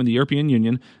 ETIAS, an arm of the European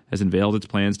Union, has unveiled its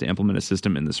plans to implement a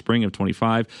system in the spring of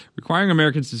 25, requiring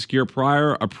Americans to secure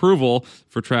prior approval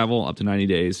for travel up to 90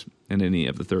 days in any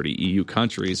of the 30 EU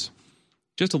countries.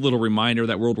 Just a little reminder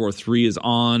that World War III is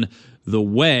on the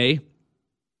way.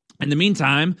 In the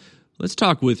meantime, let's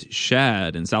talk with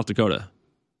Shad in South Dakota.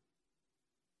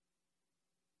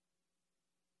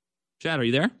 Shad, are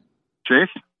you there? Chase?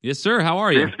 Yes, sir. How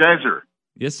are you? Chase Geiser.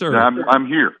 Yes, sir. I'm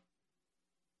here.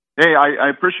 Hey, I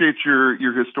appreciate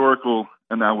your historical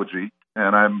analogy,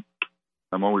 and I'm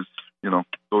always, it's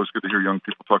always good to hear young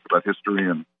people talk about history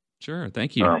and sure,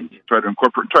 thank you. Try to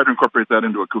incorporate that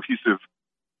into a cohesive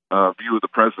view of the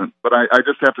president. But I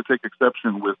just have to take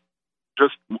exception with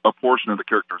just a portion of the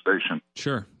characterization.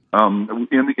 Sure. In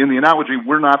the analogy,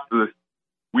 we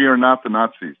are not the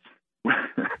Nazis.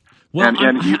 Well,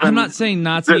 and even, I'm not saying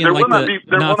Nazi in like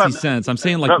the Nazi sense. I'm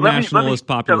saying like nationalist,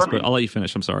 populist. But I'll let you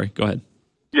finish. I'm sorry. Go ahead.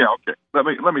 Yeah. Okay.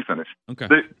 Let me finish. Okay.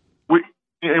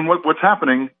 What's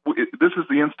happening? This is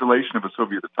the installation of a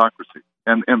Soviet autocracy,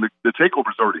 and the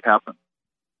takeover's already happened.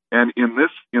 And in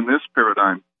this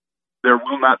paradigm, there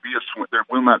will not be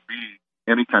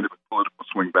any kind of a political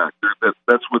swing back.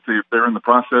 That's what they're in the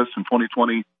process. In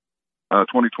 2020,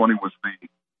 2020 was the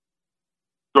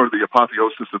sort of the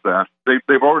apotheosis of that.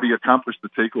 They've already accomplished the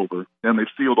takeover, and they've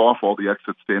sealed off all the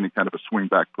exits to any kind of a swing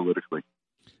back politically.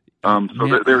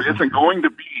 There isn't going to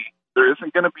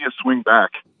be a swing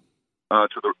back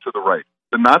to the right.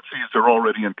 The Nazis are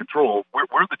already in control. We're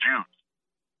the Jews.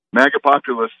 MAGA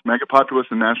populists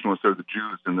and nationalists are the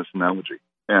Jews in this analogy,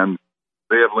 and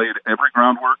they have laid every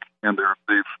groundwork, and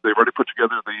they've already put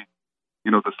together the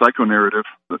psychonarrative,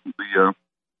 the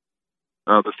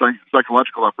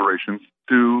psychological operations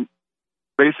to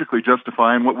basically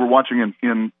justify, and what we're watching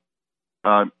in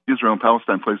Israel and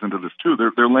Palestine plays into this too.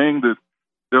 They're laying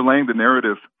the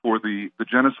narrative for the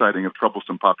genociding of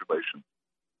troublesome populations.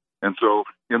 And so,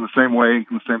 in the same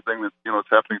thing that it's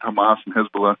happening to Hamas and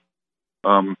Hezbollah,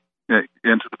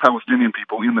 and to the Palestinian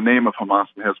people in the name of Hamas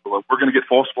and Hezbollah, we're going to get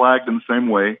false flagged in the same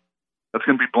way. That's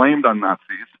going to be blamed on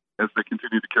Nazis as they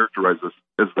continue to characterize us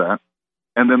as that,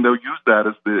 and then they'll use that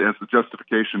as the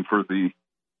justification for the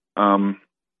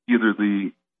either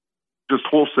the just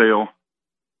wholesale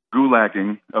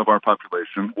gulagging of our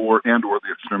population or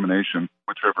the extermination,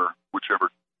 whichever.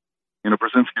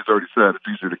 Brzezinski's already said it's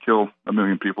easier to kill 1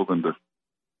 million people than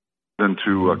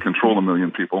to control 1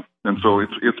 million people, and so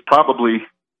it's probably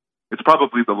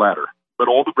the latter. But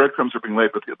all the breadcrumbs are being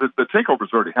laid. But the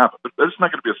takeover's already happened. But there's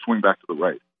not going to be a swing back to the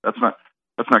right. That's not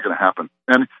going to happen.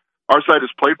 And our side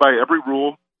has played by every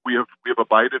rule. We have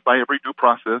abided by every due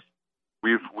process.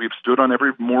 We've stood on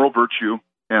every moral virtue,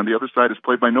 and the other side has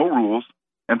played by no rules,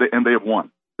 and they have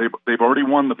won. They've already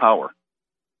won the power.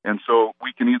 And so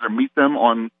we can either meet them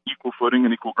on equal footing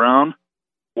and equal ground,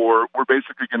 or we're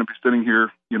basically going to be sitting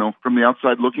here, from the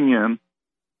outside looking in.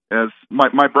 As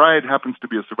my bride happens to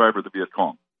be a survivor of the Viet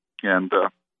Cong, and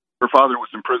her father was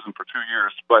in prison for 2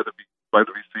 years by the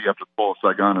VC after the fall of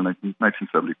Saigon in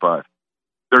 1975.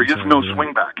 There is no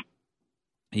swing back.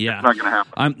 Yeah, it's not going to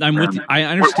happen. I'm with you. I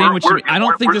understand what you mean. I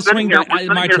don't think the swing back.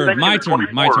 My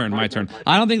turn.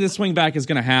 I don't think the swing back is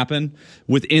going to happen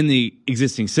within the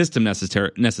existing system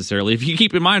necessarily. If you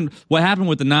keep in mind what happened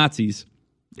with the Nazis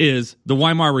is the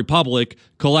Weimar Republic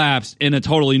collapsed and a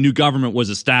totally new government was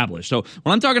established. So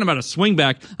when I'm talking about a swing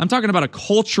back, I'm talking about a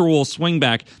cultural swing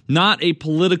back, not a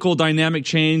political dynamic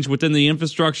change within the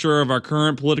infrastructure of our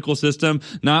current political system,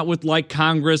 not with like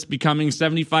Congress becoming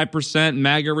 75%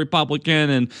 MAGA Republican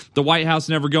and the White House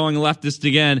never going leftist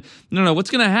again. No.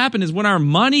 What's going to happen is when our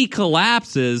money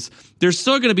collapses, there's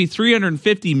still going to be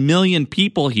 350 million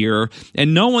people here,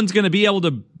 and no one's going to be able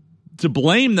to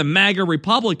blame the MAGA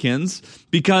Republicans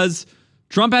because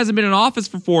Trump hasn't been in office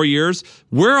for 4 years.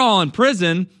 We're all in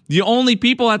prison. The only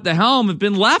people at the helm have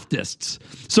been leftists.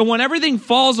 So when everything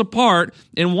falls apart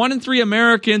and 1 in 3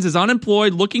 Americans is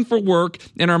unemployed looking for work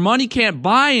and our money can't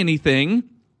buy anything,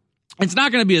 it's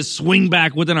not going to be a swing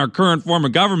back within our current form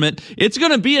of government. It's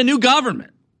going to be a new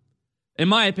government, in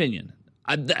my opinion.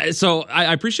 So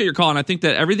I appreciate your call, and I think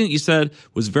that everything that you said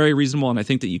was very reasonable, and I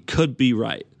think that you could be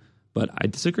right. But I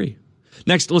disagree.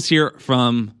 Next, let's hear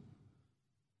from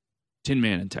Tin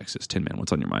Man in Texas. Tin Man,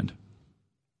 what's on your mind?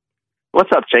 What's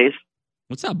up, Chase?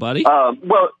 What's up, buddy? I've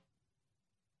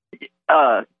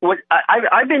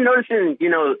been noticing,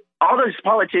 all those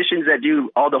politicians that do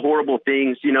all the horrible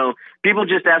things, people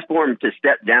just ask for them to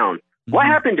step down. Mm-hmm. What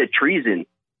happened to treason?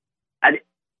 And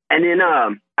then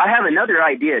I have another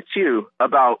idea, too,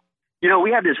 about,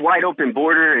 we have this wide open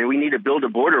border and we need to build a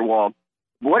border wall.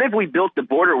 What if we built the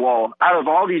border wall out of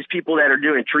all these people that are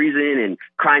doing treason and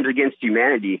crimes against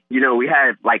humanity? We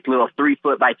had like little 3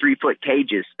 foot by 3 foot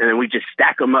cages, and then we just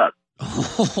stack them up. But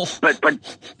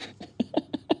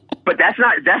that's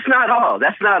not all.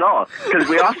 That's not all, because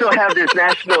we also have this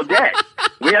national debt.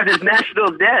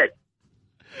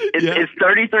 It's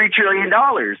 $33 trillion.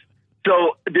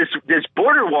 So this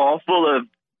border wall full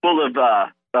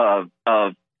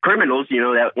of criminals,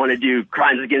 that want to do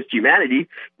crimes against humanity,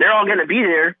 they're all going to be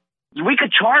there. We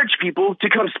could charge people to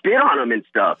come spit on them and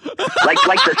stuff, like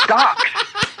the stocks.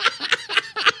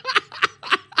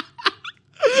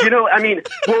 I mean,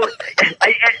 well,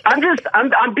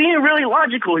 I'm being really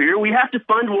logical here. We have to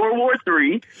fund World War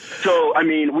III. So, I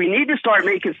mean, we need to start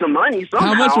making some money somehow.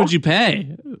 How much would you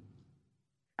pay?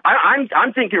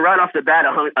 I'm thinking right off the bat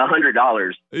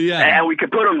 $100. Yeah. And we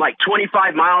could put them like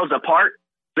 25 miles apart.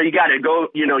 So you got to go,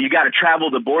 you got to travel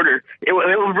the border. It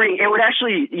would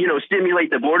actually,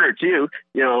 stimulate the border too,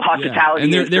 hospitality.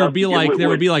 Yeah. And there would be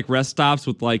like rest stops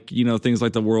with like, things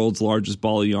like the world's largest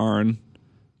ball of yarn,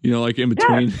 like in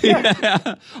between.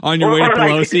 Yeah. On your way to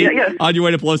Pelosi, on your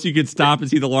way to Pelosi, you could stop and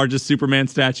see the largest Superman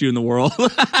statue in the world.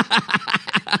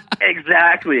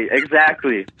 Exactly. I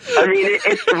mean,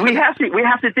 we have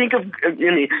to think of.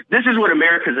 This is what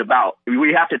America's about.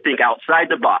 We have to think outside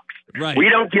the box. Right. We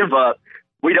don't give up.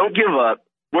 We're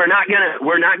not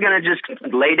gonna just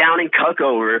lay down and cuck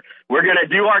over. We're gonna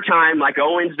do our time like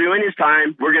Owen's doing his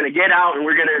time. We're gonna get out and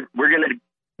we're gonna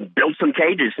build some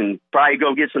cages and probably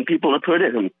go get some people to put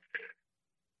in them.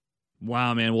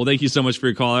 Wow, man. Well, thank you so much for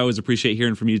your call. I always appreciate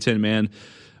hearing from you, Tin Man.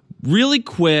 Really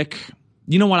quick.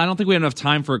 You know what? I don't think we have enough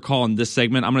time for a call in this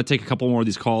segment. I'm going to take a couple more of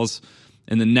these calls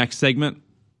in the next segment,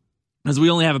 as we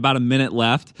only have about a minute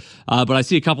left. But I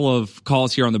see a couple of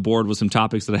calls here on the board with some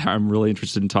topics that I'm really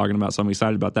interested in talking about, so I'm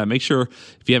excited about that. Make sure,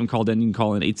 if you haven't called in, you can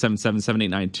call in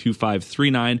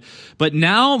 877-789-2539. But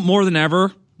now, more than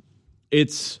ever,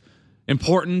 it's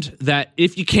important that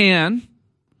if you can,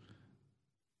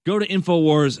 go to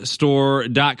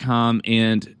InfoWarsStore.com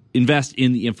and invest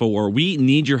in the InfoWar. We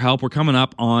need your help. We're coming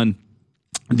up on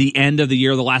the end of the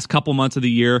year, the last couple months of the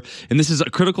year. And this is a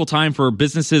critical time for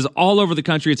businesses all over the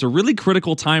country. It's a really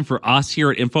critical time for us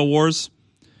here at InfoWars.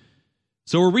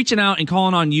 So we're reaching out and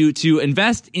calling on you to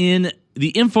invest in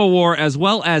the InfoWar as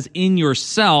well as in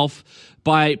yourself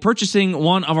by purchasing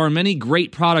one of our many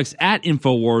great products at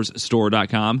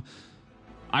InfoWarsStore.com.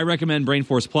 I recommend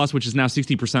BrainForce Plus, which is now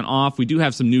 60% off. We do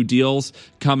have some new deals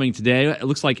coming today. It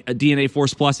looks like a DNA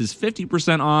Force Plus is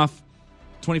 50% off.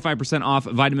 25% off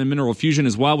Vitamin Mineral Fusion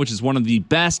as well, which is one of the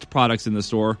best products in the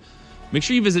store. Make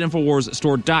sure you visit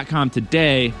InfoWarsStore.com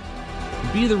today.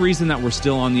 Be the reason that we're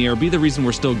still on the air. Be the reason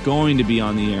we're still going to be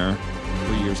on the air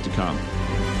for years to come.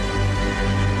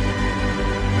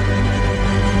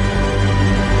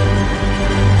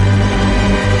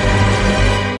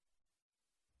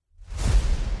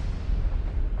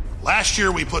 Last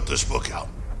year, we put this book out,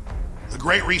 The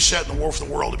Great Reset and the War for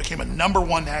the World. It became a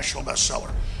 #1 national bestseller.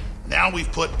 Now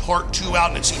we've put part 2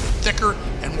 out, and it's even thicker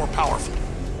and more powerful.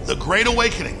 The Great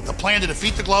Awakening, the plan to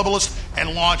defeat the globalists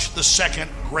and launch the second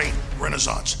Great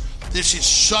Renaissance. This is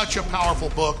such a powerful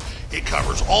book. It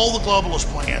covers all the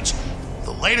globalist plans,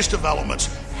 the latest developments,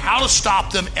 how to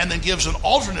stop them, and then gives an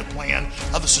alternate plan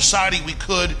of the society we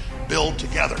could build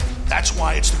together. That's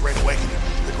why it's the Great Awakening.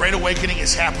 The Great Awakening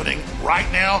is happening right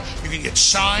now. You can get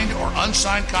signed or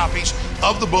unsigned copies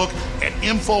of the book at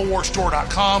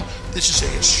InfoWarsStore.com. This is a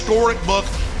historic book.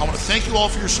 I want to thank you all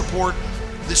for your support.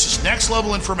 This is next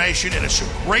level information, and it's a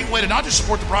great way to not just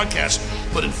support the broadcast,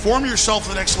 but inform yourself to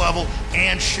the next level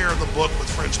and share the book with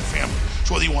friends and family.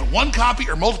 So whether you want one copy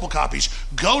or multiple copies,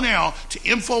 go now to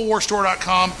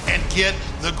InfoWarsStore.com and get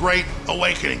The Great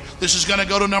Awakening. This is going to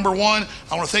go to #1.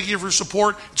 I want to thank you for your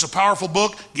support. It's a powerful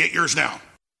book. Get yours now.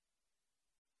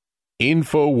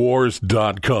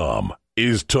 InfoWars.com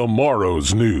is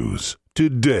tomorrow's news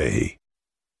today.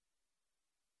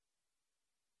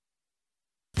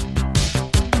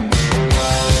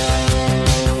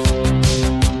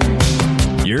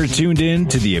 You're tuned in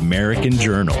to the American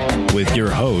Journal with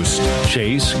your host,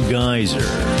 Chase Geyser.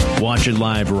 Watch it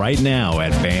live right now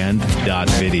at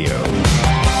band.video.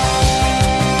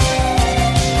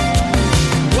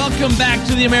 Welcome back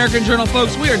to the American Journal,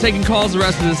 folks. We are taking calls the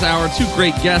rest of this hour. 2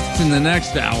 great guests in the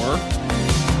next hour.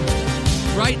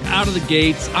 Right out of the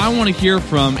gates, I want to hear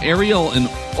from Ariel in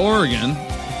Oregon.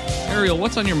 Ariel,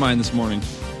 what's on your mind this morning?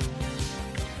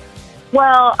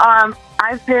 Well,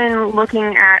 I've been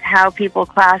looking at how people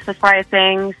classify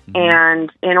things,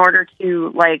 and in order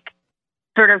to,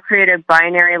 sort of create a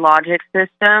binary logic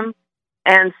system.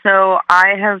 And so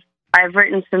I've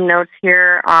written some notes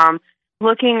here,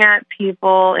 looking at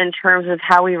people in terms of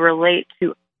how we relate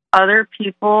to other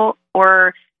people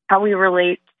or how we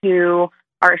relate to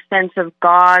our sense of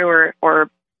God or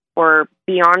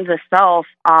beyond the self.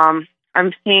 I'm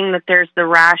seeing that there's the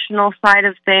rational side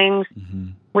of things,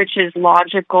 which is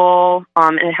logical.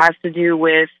 It has to do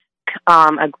with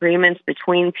agreements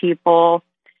between people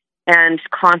and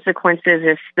consequences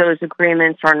if those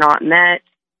agreements are not met,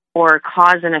 or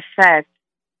cause and effect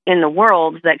in the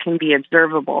world that can be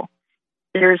observable.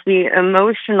 There's the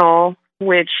emotional,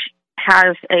 which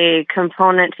has a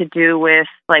component to do with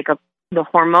the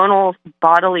hormonal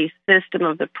bodily system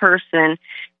of the person.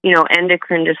 You know,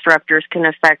 endocrine disruptors can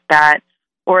affect that.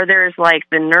 Or there's like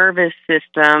the nervous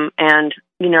system and,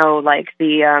 you know, like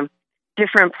the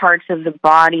different parts of the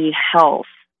body health.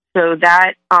 So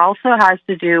that also has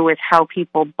to do with how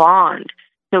people bond.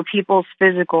 So people's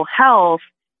physical health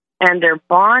and their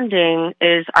bonding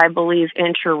is, I believe,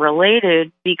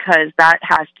 interrelated because that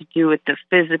has to do with the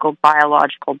physical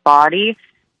biological body.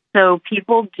 So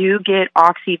people do get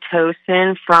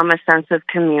oxytocin from a sense of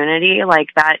community, like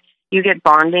that. You get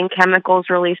bonding chemicals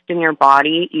released in your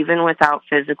body even without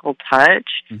physical touch.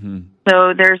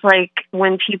 So there's like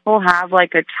when people have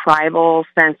like a tribal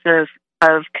sense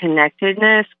of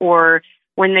connectedness, or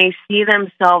when they see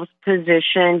themselves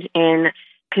positioned in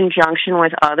conjunction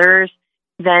with others,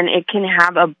 then it can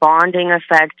have a bonding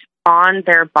effect on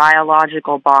their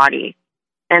biological body.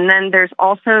 And then there's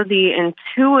also the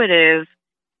intuitive,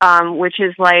 which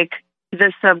is like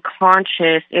the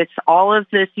subconscious. It's all of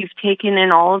this. You've taken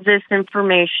in all of this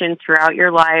information throughout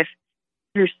your life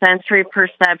through sensory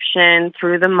perception,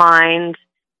 through the mind,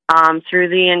 through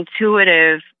the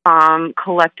intuitive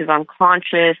collective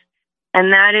unconscious.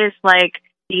 And that is like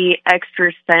the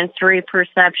extrasensory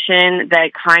perception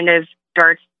that kind of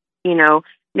starts, you know,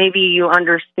 maybe you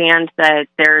understand that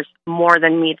there's more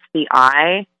than meets the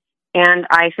eye. And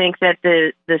I think that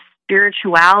the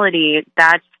spirituality,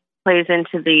 that plays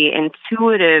into the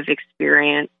intuitive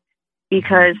experience,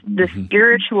 because the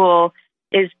spiritual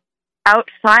is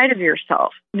outside of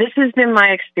yourself. This has been my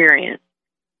experience.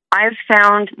 I've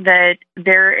found that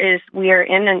we are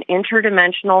in an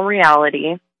interdimensional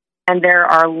reality, and there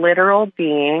are literal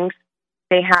beings.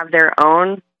 They have their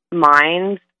own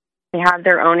minds, they have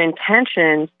their own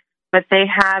intentions, but they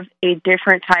have a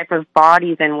different type of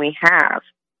body than we have.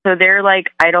 So they're like,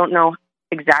 I don't know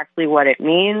exactly what it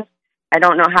means. I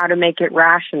don't know how to make it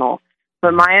rational.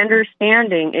 But my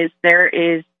understanding is there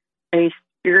is a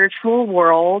spiritual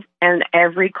world, and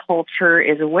every culture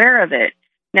is aware of it.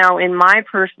 Now, in my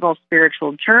personal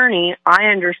spiritual journey, I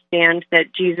understand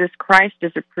that Jesus Christ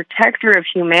is a protector of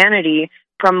humanity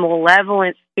from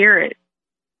malevolent spirits.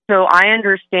 So I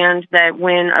understand that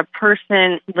when a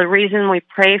person, the reason we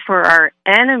pray for our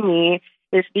enemy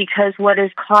is because what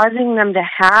is causing them to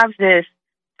have this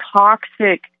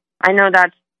toxic, I know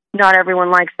that's not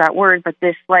everyone likes that word, but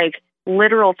this like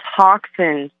literal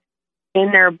toxins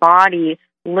in their body,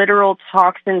 literal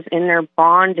toxins in their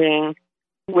bonding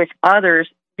with others,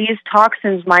 these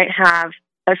toxins might have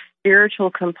a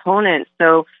spiritual component.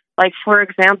 So, like, for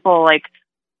example, like,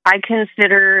 I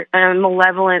consider a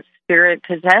malevolent spirit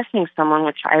possessing someone,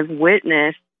 which I've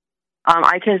witnessed.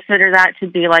 I consider that to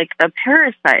be like a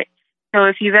parasite. So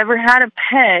if you've ever had a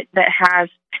pet that has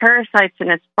parasites in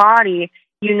its body,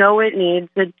 you know it needs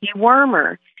a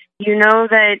dewormer. You know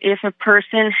that if a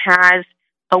person has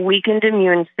a weakened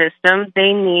immune system,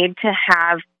 they need to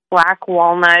have black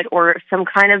walnut or some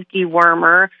kind of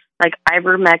dewormer like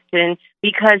ivermectin,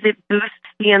 because it boosts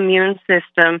the immune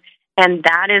system, and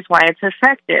that is why it's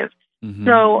effective.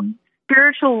 So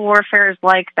spiritual warfare is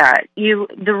like that.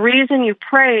 The reason you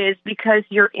pray is because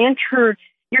you're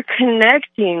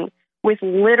connecting with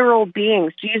literal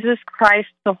beings, Jesus Christ,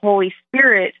 the Holy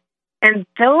Spirit, and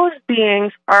those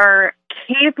beings are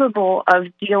capable of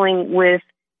dealing with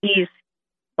these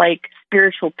like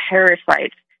spiritual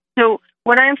parasites. So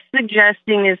what I'm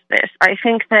suggesting is this. I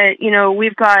think that, you know,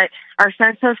 we've got our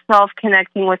sense of self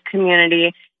connecting with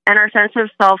community and our sense of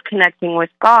self connecting with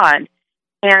God.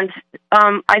 And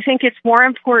I think it's more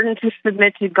important to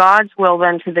submit to God's will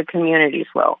than to the community's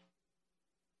will.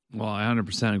 Well, I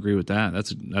 100% agree with that.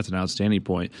 That's an outstanding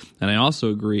point. And I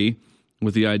also agree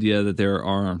with the idea that there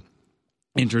are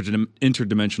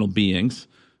interdimensional beings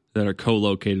that are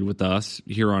co-located with us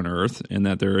here on Earth, and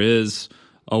that there is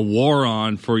a war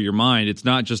on for your mind. It's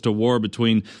not just a war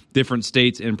between different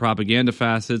states and propaganda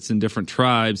facets and different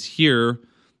tribes here,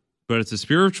 but it's a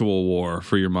spiritual war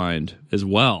for your mind as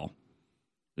well.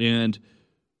 And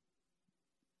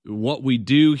what we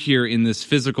do here in this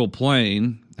physical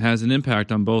plane has an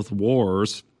impact on both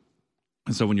wars.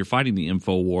 And so when you're fighting the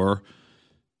info war,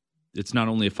 it's not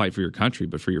only a fight for your country,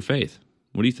 but for your faith.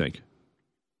 What do you think?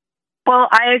 Well,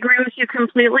 I agree with you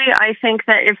completely. I think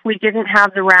that if we didn't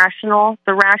have the rational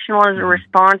is a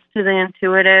response to the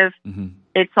intuitive.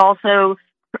 It's also,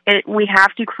 we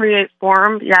have to create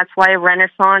form. That's why a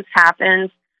Renaissance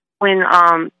happens. When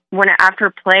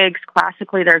after plagues,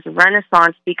 classically, there's a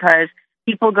Renaissance because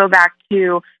people go back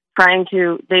to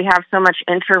they have so much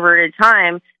introverted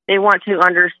time. They want to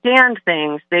understand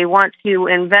things. They want to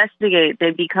investigate. They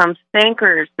become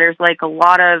thinkers. There's like a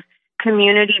lot of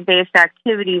community-based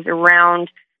activities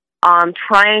around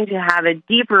trying to have a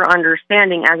deeper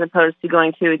understanding as opposed to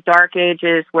going to dark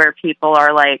ages where people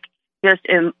are like just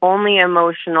only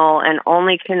emotional and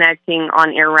only connecting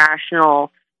on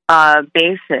irrational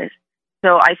basis.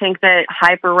 So I think that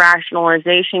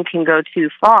hyper-rationalization can go too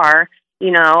far.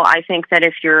 You know, I think that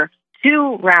if you're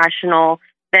too rational,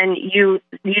 then you're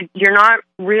not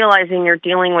realizing you're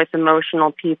dealing with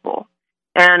emotional people.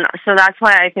 And so that's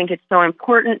why I think it's so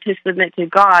important to submit to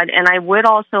God. And I would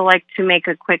also like to make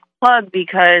a quick plug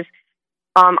because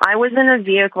I was in a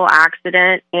vehicle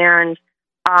accident, and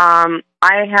I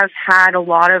have had a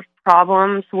lot of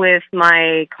problems with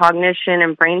my cognition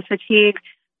and brain fatigue,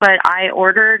 but I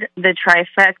ordered the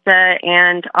Trifecta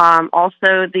and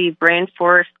also the Brain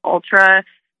Force Ultra.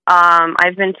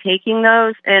 I've been taking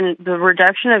those, and the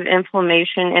reduction of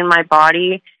inflammation in my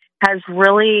body has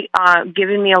really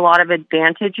given me a lot of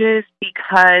advantages,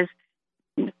 because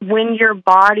when your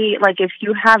body, like if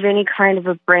you have any kind of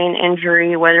a brain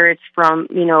injury, whether it's from,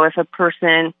 you know, if a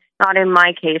person, not in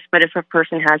my case, but if a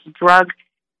person has had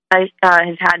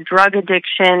drug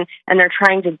addiction and they're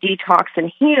trying to detox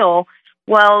and heal,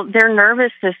 well, their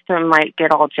nervous system might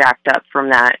get all jacked up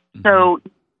from that. Mm-hmm. So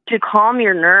to calm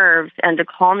your nerves and to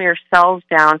calm your cells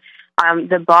down,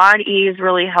 the Bod Ease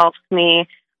really helps me.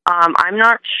 I'm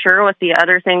not sure what the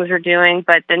other things are doing,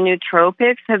 but the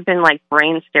nootropics have been like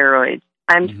brain steroids.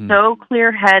 I'm so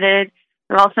clear-headed.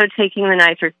 I'm also taking the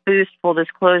Nitric Boost, full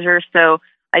disclosure, so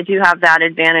I do have that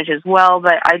advantage as well.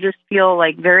 But I just feel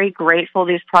like very grateful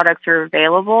these products are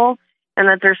available and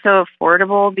that they're so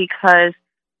affordable, because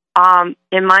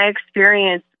in my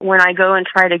experience, when I go and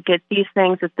try to get these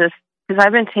things at this, because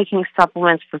I've been taking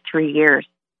supplements for 3 years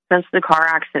since the car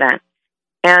accident.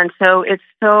 And so it's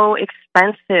so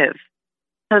expensive.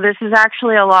 So this is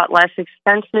actually a lot less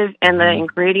expensive, and the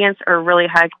ingredients are really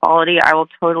high quality. I will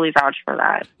totally vouch for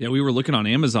that. Yeah, we were looking on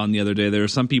Amazon the other day. There are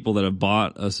some people that have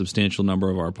bought a substantial number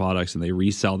of our products, and they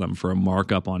resell them for a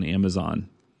markup on Amazon.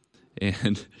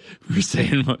 And we were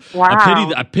saying,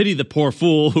 wow. I pity the poor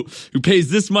fool who pays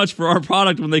this much for our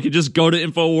product when they could just go to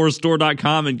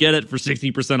InfoWarsStore.com and get it for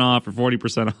 60% off or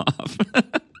 40% off.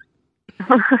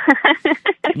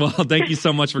 Well, thank you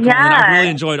so much for calling. Yeah. I've really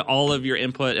enjoyed all of your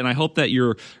input, and I hope that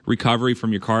your recovery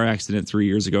from your car accident 3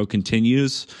 years ago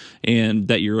continues, and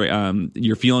that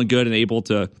you're feeling good and able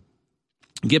to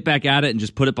get back at it and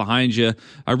just put it behind you.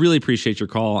 I really appreciate your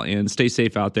call, and stay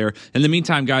safe out there. In the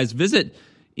meantime, guys, visit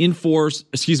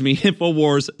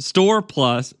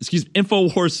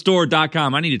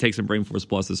InfoWarsStore.com. I need to take some Brain Force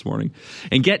Plus this morning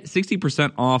and get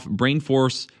 60% off Brain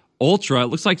Force Ultra. It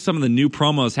looks like some of the new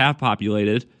promos have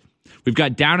populated. We've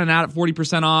got Down and Out at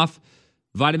 40% off,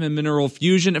 Vitamin Mineral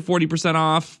Fusion at 40%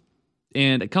 off,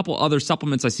 and a couple other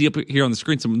supplements I see up here on the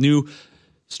screen. Some new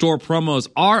store promos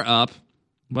are up,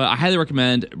 but I highly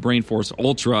recommend Brain Force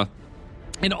Ultra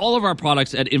and all of our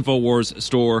products at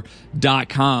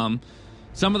InfoWarsStore.com.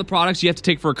 Some of the products you have to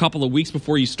take for a couple of weeks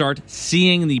before you start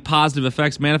seeing the positive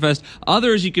effects manifest.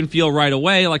 Others you can feel right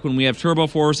away, like when we have Turbo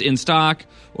Force in stock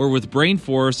or with Brain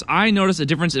Force. I notice a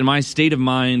difference in my state of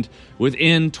mind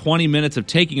within 20 minutes of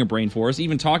taking a Brain Force.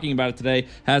 Even talking about it today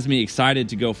has me excited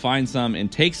to go find some and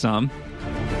take some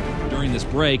during this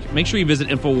break. Make sure you visit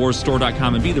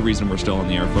InfoWarsStore.com and be the reason we're still on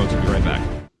the air, folks. We'll be right back.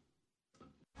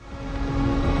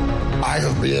 I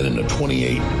have been in a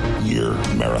 28-year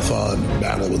marathon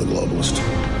battle with a globalist.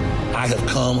 I have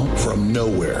come from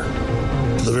nowhere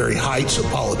to the very heights of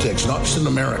politics, not just in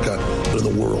America, but in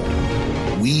the world.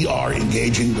 We are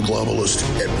engaging the globalist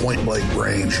at point-blank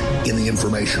range in the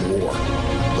information war.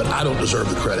 But I don't deserve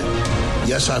the credit.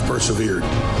 Yes, I've persevered,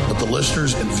 but the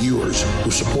listeners and viewers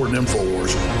who support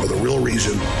InfoWars are the real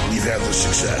reason we've had this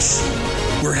success.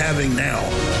 We're having now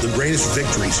the greatest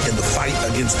victories in the fight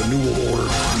against the New World Order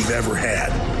we've ever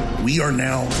had. We are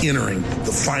now entering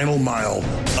the final mile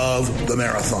of the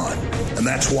marathon. And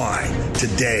that's why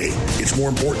today it's more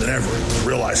important than ever to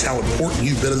realize how important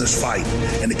you've been in this fight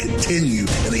and to continue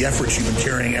in the efforts you've been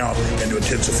carrying out and to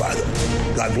intensify them.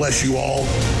 God bless you all.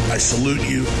 I salute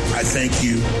you. I thank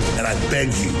you. And I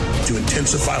beg you to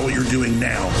intensify what you're doing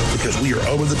now, because we are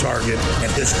over the target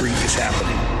and history is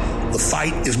happening. The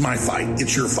fight is my fight.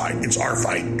 It's your fight. It's our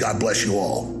fight. God bless you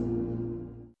all.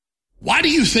 Why do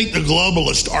you think the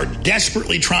globalists are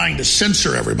desperately trying to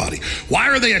censor everybody? Why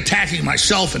are they attacking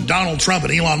myself and Donald Trump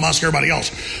and Elon Musk and everybody else?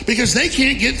 Because they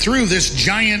can't get through this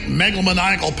giant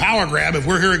megalomaniacal power grab if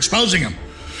we're here exposing them.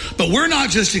 But we're not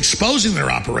just exposing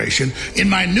their operation. In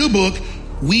my new book,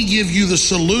 we give you the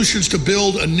solutions to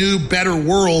build a new, better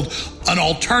world, an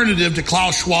alternative to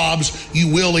Klaus Schwab's "You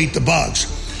will eat the bugs."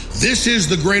 This is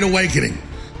the Great Awakening.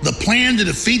 The Plan to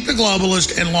Defeat the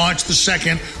Globalist and Launch the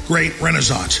Second Great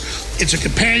Renaissance. It's a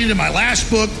companion to my last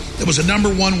book that was a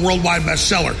 #1 worldwide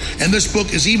bestseller. And this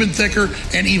book is even thicker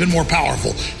and even more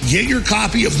powerful. Get your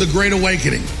copy of The Great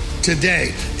Awakening today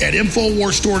at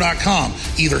InfoWarsStore.com.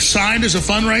 Either signed as a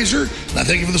fundraiser, and I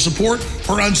thank you for the support,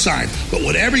 or unsigned. But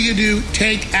whatever you do,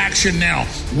 take action now.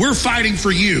 We're fighting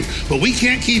for you, but we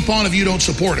can't keep on if you don't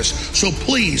support us. So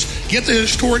please, get the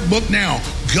historic book now.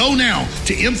 Go now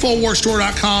to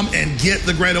InfoWarsStore.com and get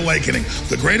The Great Awakening.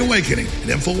 The Great Awakening at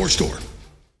InfoWars Store.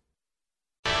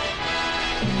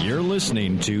 You're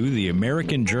listening to The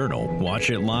American Journal.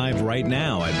 Watch it live right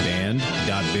now at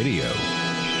band.video.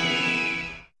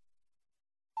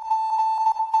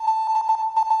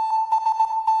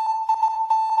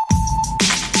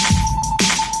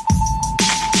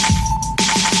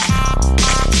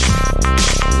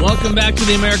 Welcome back to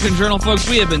the American Journal, folks.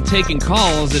 We have been taking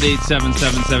calls at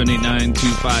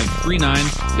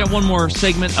 877-789-2539. We've got one more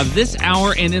segment of this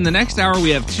hour, and in the next hour, we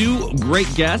have two great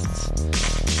guests,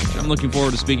 which I'm looking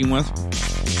forward to speaking with.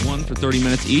 One for 30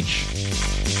 minutes each.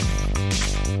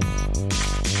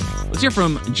 Let's hear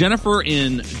from Jennifer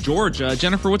in Georgia.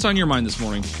 Jennifer, what's on your mind this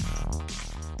morning?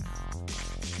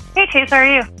 Hey, Chase, how are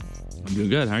you? I'm doing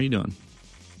good. How are you doing?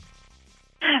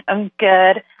 I'm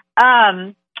good.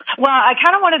 Well, I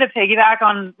kind of wanted to piggyback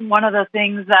on one of the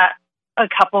things that a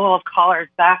couple of callers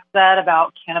back said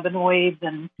about cannabinoids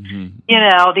and, you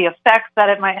know, the effects that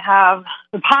it might have,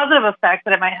 the positive effects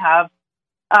that it might have.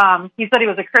 He said he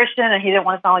was a Christian and he didn't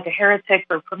want to sound like a heretic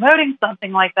for promoting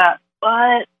something like that.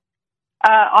 But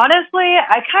honestly,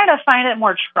 I kind of find it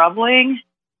more troubling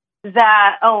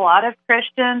that a lot of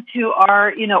Christians who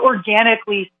are, you know,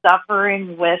 organically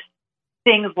suffering with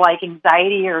things like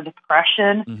anxiety or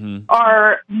depression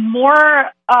are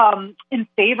more in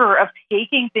favor of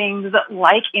taking things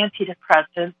like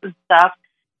antidepressants and stuff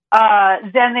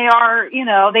than they are, you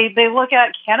know, they look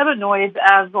at cannabinoids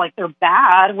as like they're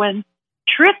bad when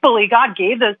truthfully God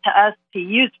gave those to us to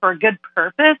use for a good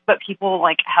purpose, but people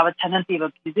like have a tendency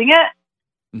of abusing it.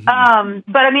 But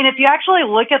I mean, if you actually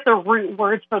look at the root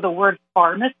words for the word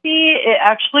pharmacy, it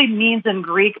actually means in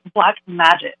Greek black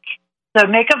magic. So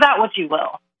make of that what you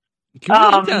will. Can we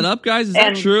look that up, guys? Is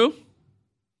that true?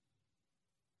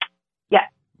 Yeah.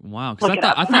 Wow. Because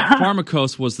I thought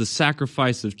pharmakos was the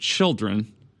sacrifice of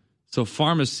children. So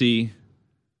pharmacy,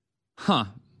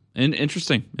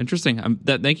 Interesting.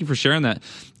 Thank you for sharing that.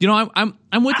 You know,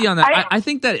 I'm with you on that. I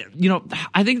think that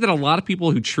a lot of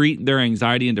people who treat their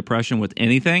anxiety and depression with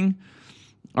anything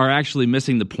are actually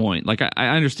missing the point. Like,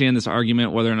 I understand this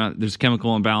argument, whether or not there's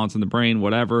chemical imbalance in the brain,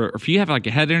 whatever. If you have like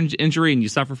a head injury and you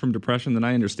suffer from depression, then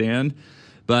I understand.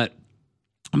 But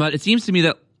it seems to me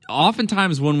that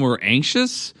oftentimes when we're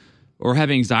anxious or have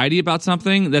anxiety about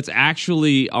something, that's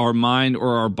actually our mind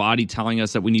or our body telling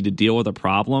us that we need to deal with a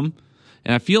problem.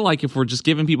 And I feel like if we're just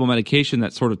giving people medication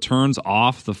that sort of turns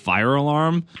off the fire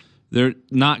alarm, they're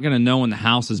not going to know when the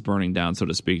house is burning down, so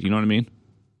to speak. You know what I mean?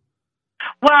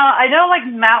 Well, I know, like,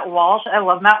 Matt Walsh. I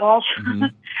love Matt Walsh.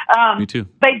 Me too.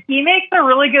 But he makes a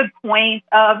really good point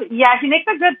of, you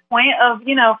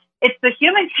know, it's the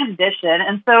human condition.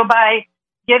 And so by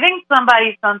giving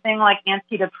somebody something like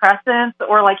antidepressants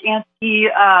or like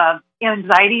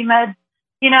anti-anxiety meds,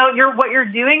 you know, what you're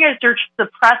doing is you're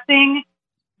suppressing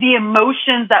the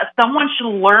emotions that someone should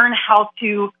learn how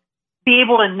to be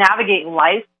able to navigate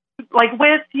life, like,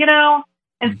 with, you know.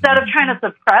 Instead of trying to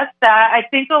suppress that, I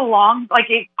think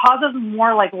it causes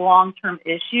more like long-term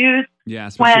issues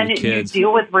when you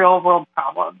deal with real-world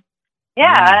problems.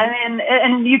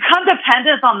 And you come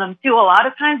dependent on them too. A lot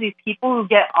of times, these people who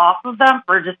get off of them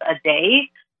for just a day,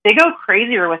 they go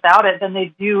crazier without it than they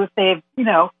do if they've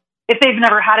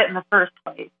never had it in the first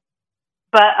place.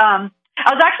 But I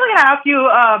was actually going to ask you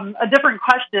a different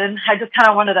question. I just kind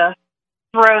of wanted to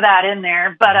throw that in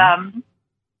there, but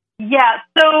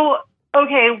so.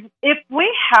 Okay, if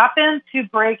we happen to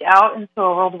break out into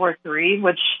a World War III,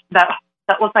 which that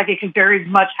looks like it could very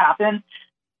much happen,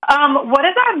 what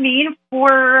does that mean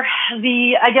for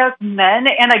the, I guess, men,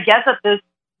 and I guess at this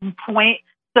point,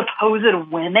 supposed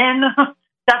women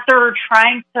that they're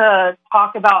trying to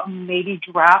talk about maybe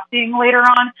drafting later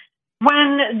on,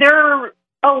 when they're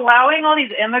allowing all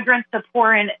these immigrants to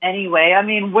pour in anyway? I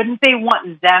mean, wouldn't they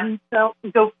want them to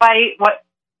go fight?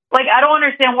 Like, I don't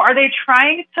understand. Are they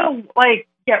trying to, like,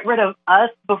 get rid of us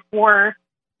before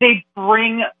they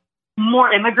bring more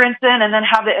immigrants in and then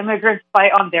have the immigrants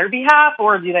fight on their behalf?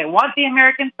 Or do they want the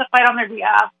Americans to fight on their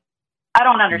behalf? I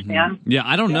don't understand. Yeah,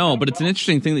 I don't know, but it's an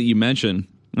interesting thing that you mentioned.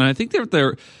 And I think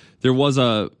there was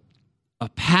a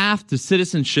path to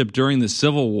citizenship during the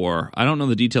Civil War. I don't know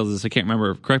the details of this. I can't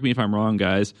remember. Correct me if I'm wrong,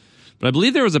 guys. But I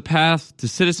believe there was a path to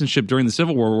citizenship during the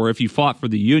Civil War where if you fought for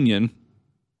the Union,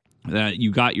 that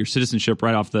you got your citizenship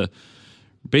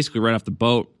basically right off the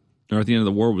boat, or at the end of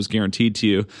the war was guaranteed to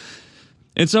you.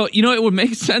 And so, it would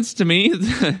make sense to me.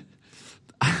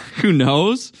 Who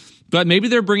knows? But maybe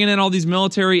they're bringing in all these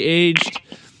military-aged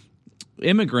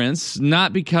immigrants,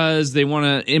 not because they want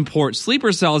to import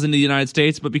sleeper cells into the United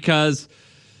States, but because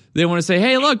they want to say,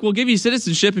 hey, look, we'll give you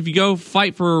citizenship if you go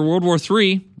fight for World War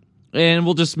III, and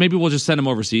we'll just send them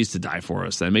overseas to die for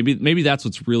us. Then maybe that's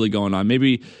what's really going on.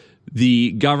 Maybe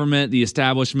the government, the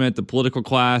establishment, the political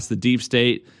class, the deep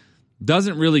state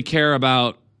doesn't really care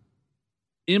about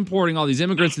importing all these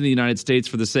immigrants in the United States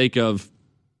for the sake of,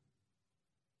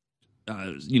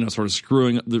 sort of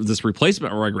screwing this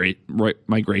replacement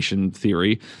migration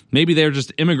theory. Maybe they're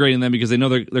just immigrating them because they know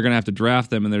they're going to have to draft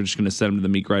them, and they're just going to send them to the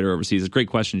meat grinder overseas. It's a great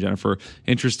question, Jennifer.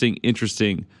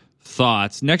 Interesting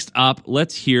thoughts. Next up,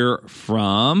 let's hear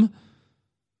from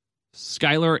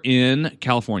Skylar in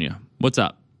California. What's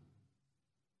up?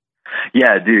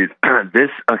 Yeah, dude.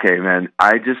 Okay, man.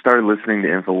 I just started listening to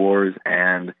InfoWars,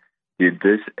 and dude,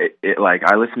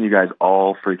 I listen to you guys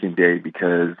all freaking day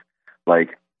because,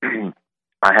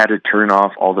 I had to turn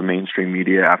off all the mainstream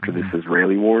media after this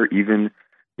Israeli war. Even,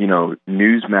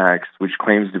 Newsmax, which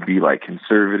claims to be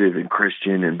conservative and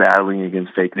Christian and battling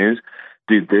against fake news.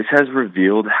 Dude, this has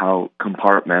revealed how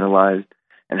compartmentalized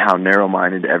and how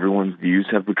narrow-minded everyone's views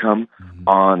have become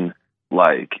on,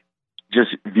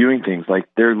 just viewing things.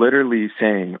 They're literally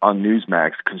saying on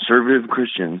Newsmax, conservative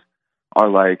Christians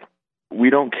are we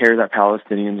don't care that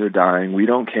Palestinians are dying. We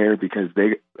don't care because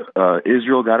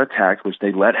Israel got attacked, which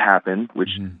they let happen,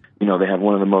 which, they have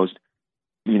one of the most,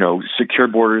 secure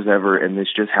borders ever, and this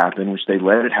just happened, which they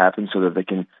let it happen so that they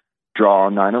can draw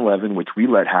on 9/11, which we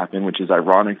let happen, which is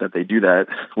ironic that they do that,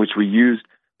 which we used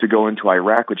to go into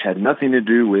Iraq, which had nothing to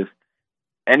do with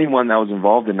anyone that was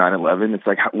involved in 9/11. It's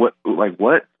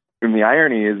what? And the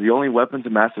irony is the only weapons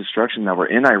of mass destruction that were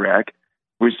in Iraq,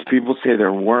 which people say there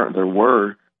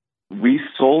were, we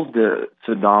sold to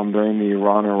Saddam during the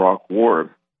Iran-Iraq war.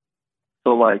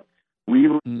 So,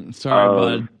 sorry,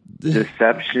 bud.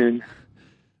 Deception.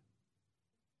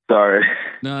 Sorry.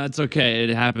 No, that's okay.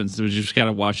 It happens. We just got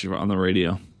to watch it on the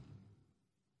radio.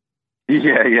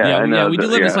 Yeah, we do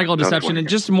live in a cycle of deception. And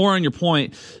just more on your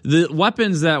point, the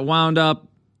weapons that wound up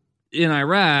in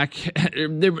Iraq,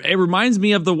 it reminds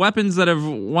me of the weapons that have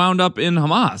wound up in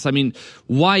Hamas. I mean,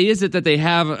 why is it that they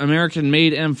have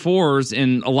American-made M4s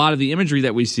in a lot of the imagery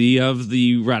that we see of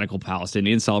the radical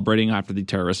Palestinians celebrating after the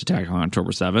terrorist attack on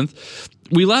October 7th?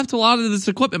 We left a lot of this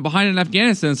equipment behind in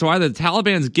Afghanistan, so either the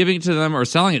Taliban's giving it to them or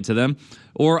selling it to them,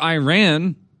 or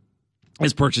Iran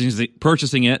is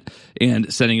purchasing it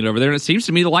and sending it over there. And it seems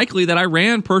to me likely that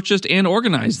Iran purchased and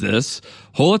organized this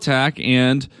whole attack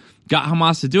and got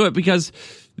Hamas to do it, because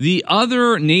the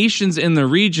other nations in the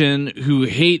region who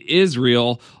hate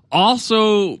Israel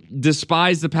also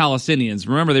despise the Palestinians.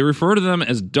 Remember, they refer to them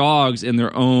as dogs in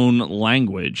their own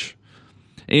language.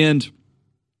 And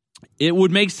it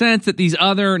would make sense that these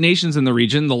other nations in the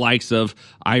region, the likes of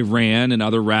Iran and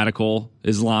other radical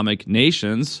Islamic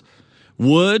nations,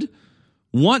 would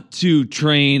want to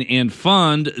train and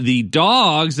fund the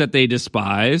dogs that they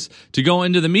despise to go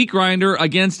into the meat grinder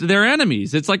against their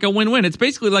enemies. It's like a win-win. It's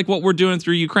basically like what we're doing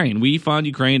through Ukraine. We fund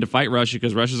Ukraine to fight Russia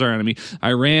because Russia's our enemy.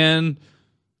 Iran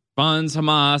funds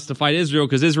Hamas to fight Israel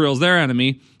because Israel's their enemy.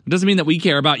 It doesn't mean that we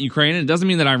care about Ukraine, and it doesn't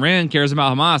mean that Iran cares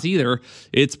about Hamas either.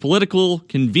 It's political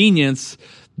convenience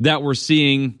that we're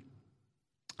seeing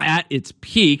at its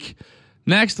peak.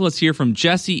 Next, let's hear from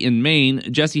Jesse in Maine.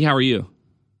 Jesse, how are you?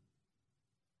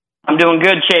 I'm doing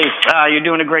good, Chase. You're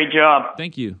doing a great job.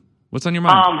 Thank you. What's on your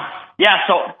mind?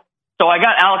 So I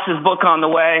got Alex's book on the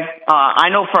way. I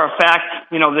know for a fact,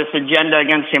 this agenda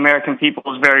against the American people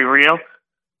is very real.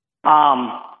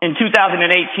 In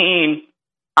 2018,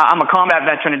 I'm a combat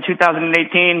veteran. In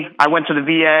 2018, I went to the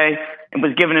VA and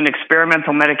was given an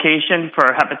experimental medication for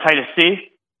hepatitis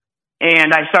C.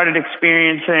 And I started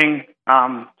experiencing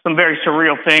some very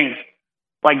surreal things,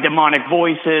 like demonic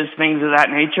voices, things of that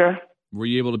nature. Were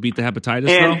you able to beat the hepatitis,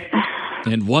 though?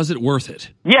 And was it worth it?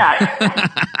 Yeah.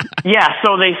 Yeah,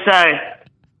 so they say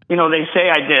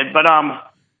I did. But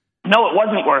no, it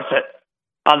wasn't worth it.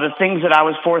 The things that I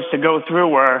was forced to go through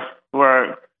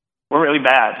were really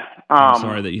bad. I'm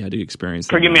sorry that you had to experience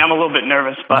that. Forgive me, I'm a little bit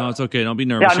nervous. But no, it's okay. Don't be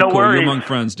nervous. Yeah, no worries. You're among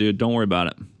friends, dude. Don't worry about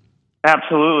it.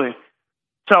 Absolutely.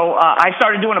 So I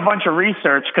started doing a bunch of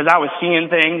research because I was seeing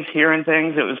things, hearing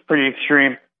things. It was pretty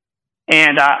extreme.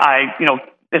 And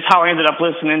it's how I ended up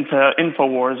listening to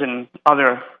InfoWars and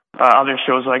other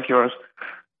shows like yours.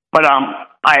 But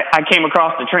I came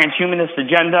across the transhumanist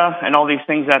agenda and all these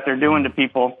things that they're doing to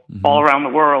people all around the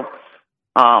world.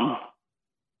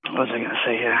 What was I going to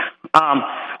say here?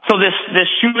 So this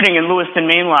shooting in Lewiston,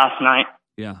 Maine last night.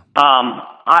 Yeah.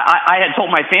 I had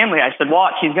told my family, I said,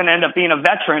 watch, he's going to end up being a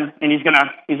veteran, and he's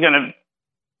gonna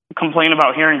complain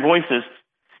about hearing voices.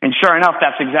 And sure enough,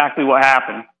 that's exactly what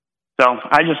happened. So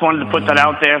I just wanted to put that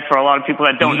out there for a lot of people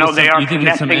that don't know. They are connecting people. You think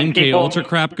it's some MK Ultra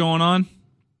crap going on?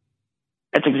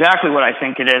 That's exactly what I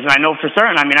think it is. And I know for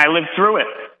certain. I mean, I lived through it.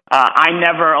 I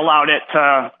never allowed it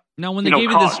to. Now, when they gave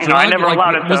you this drug,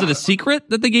 was it a secret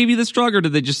that they gave you this drug, or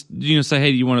did they just say,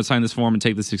 "Hey, do you want to sign this form and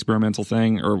take this experimental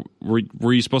thing," or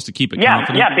were you supposed to keep it? Yeah,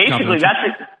 basically that's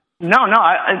it. No,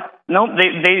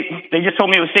 they just told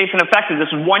me it was safe and effective.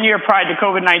 This was 1 year prior to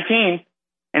COVID-19,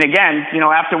 and again,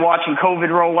 after watching COVID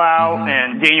roll out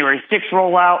and January 6th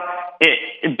roll out,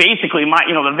 it basically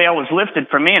the veil was lifted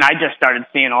for me, and I just started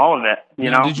seeing all of it.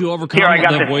 Now, did you overcome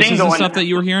the voices and stuff that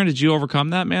you were hearing? Did you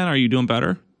overcome that, man? Are you doing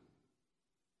better?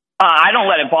 I don't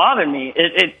let it bother me.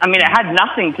 It had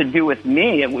nothing to do with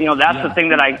me. That's the thing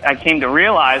that I came to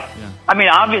realize. Yeah. I mean,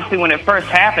 obviously, when it first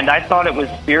happened, I thought it was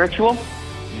spiritual.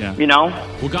 Yeah.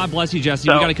 Well, God bless you, Jesse.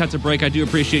 We got to cut to break. I do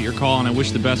appreciate your call, and I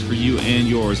wish the best for you and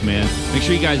yours, man. Make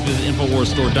sure you guys visit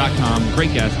InfoWarsStore.com.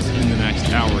 Great guests in the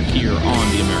next hour here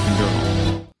on the American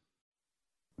Journal.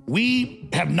 We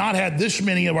have not had this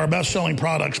many of our best-selling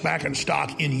products back in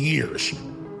stock in years,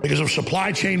 because of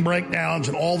supply chain breakdowns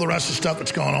and all the rest of the stuff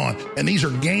that's going on. And these are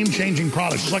game-changing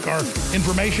products. Just like our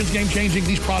information's game-changing,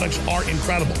 these products are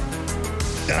incredible.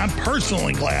 And I'm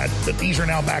personally glad that these are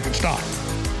now back in stock.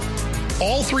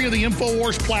 All three of the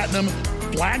InfoWars Platinum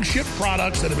flagship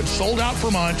products that have been sold out for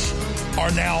months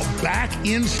are now back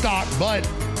in stock, but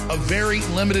a very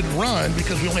limited run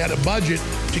because we only had a budget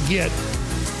to get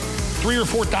 3,000 or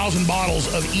 4,000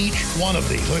 bottles of each one of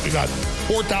these. I think we got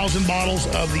 4,000 bottles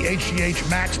of the HGH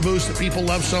Max Boost that people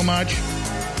love so much.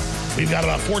 We've got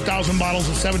about 4,000 bottles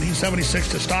of 1776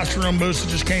 Testosterone Boost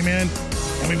that just came in.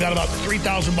 And we've got about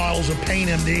 3,000 bottles of Pain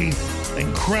MD,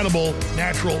 incredible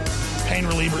natural pain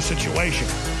reliever situation.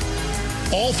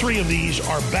 All three of these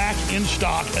are back in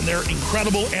stock, and they're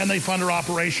incredible, and they fund our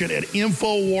operation at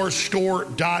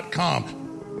InfoWarsStore.com.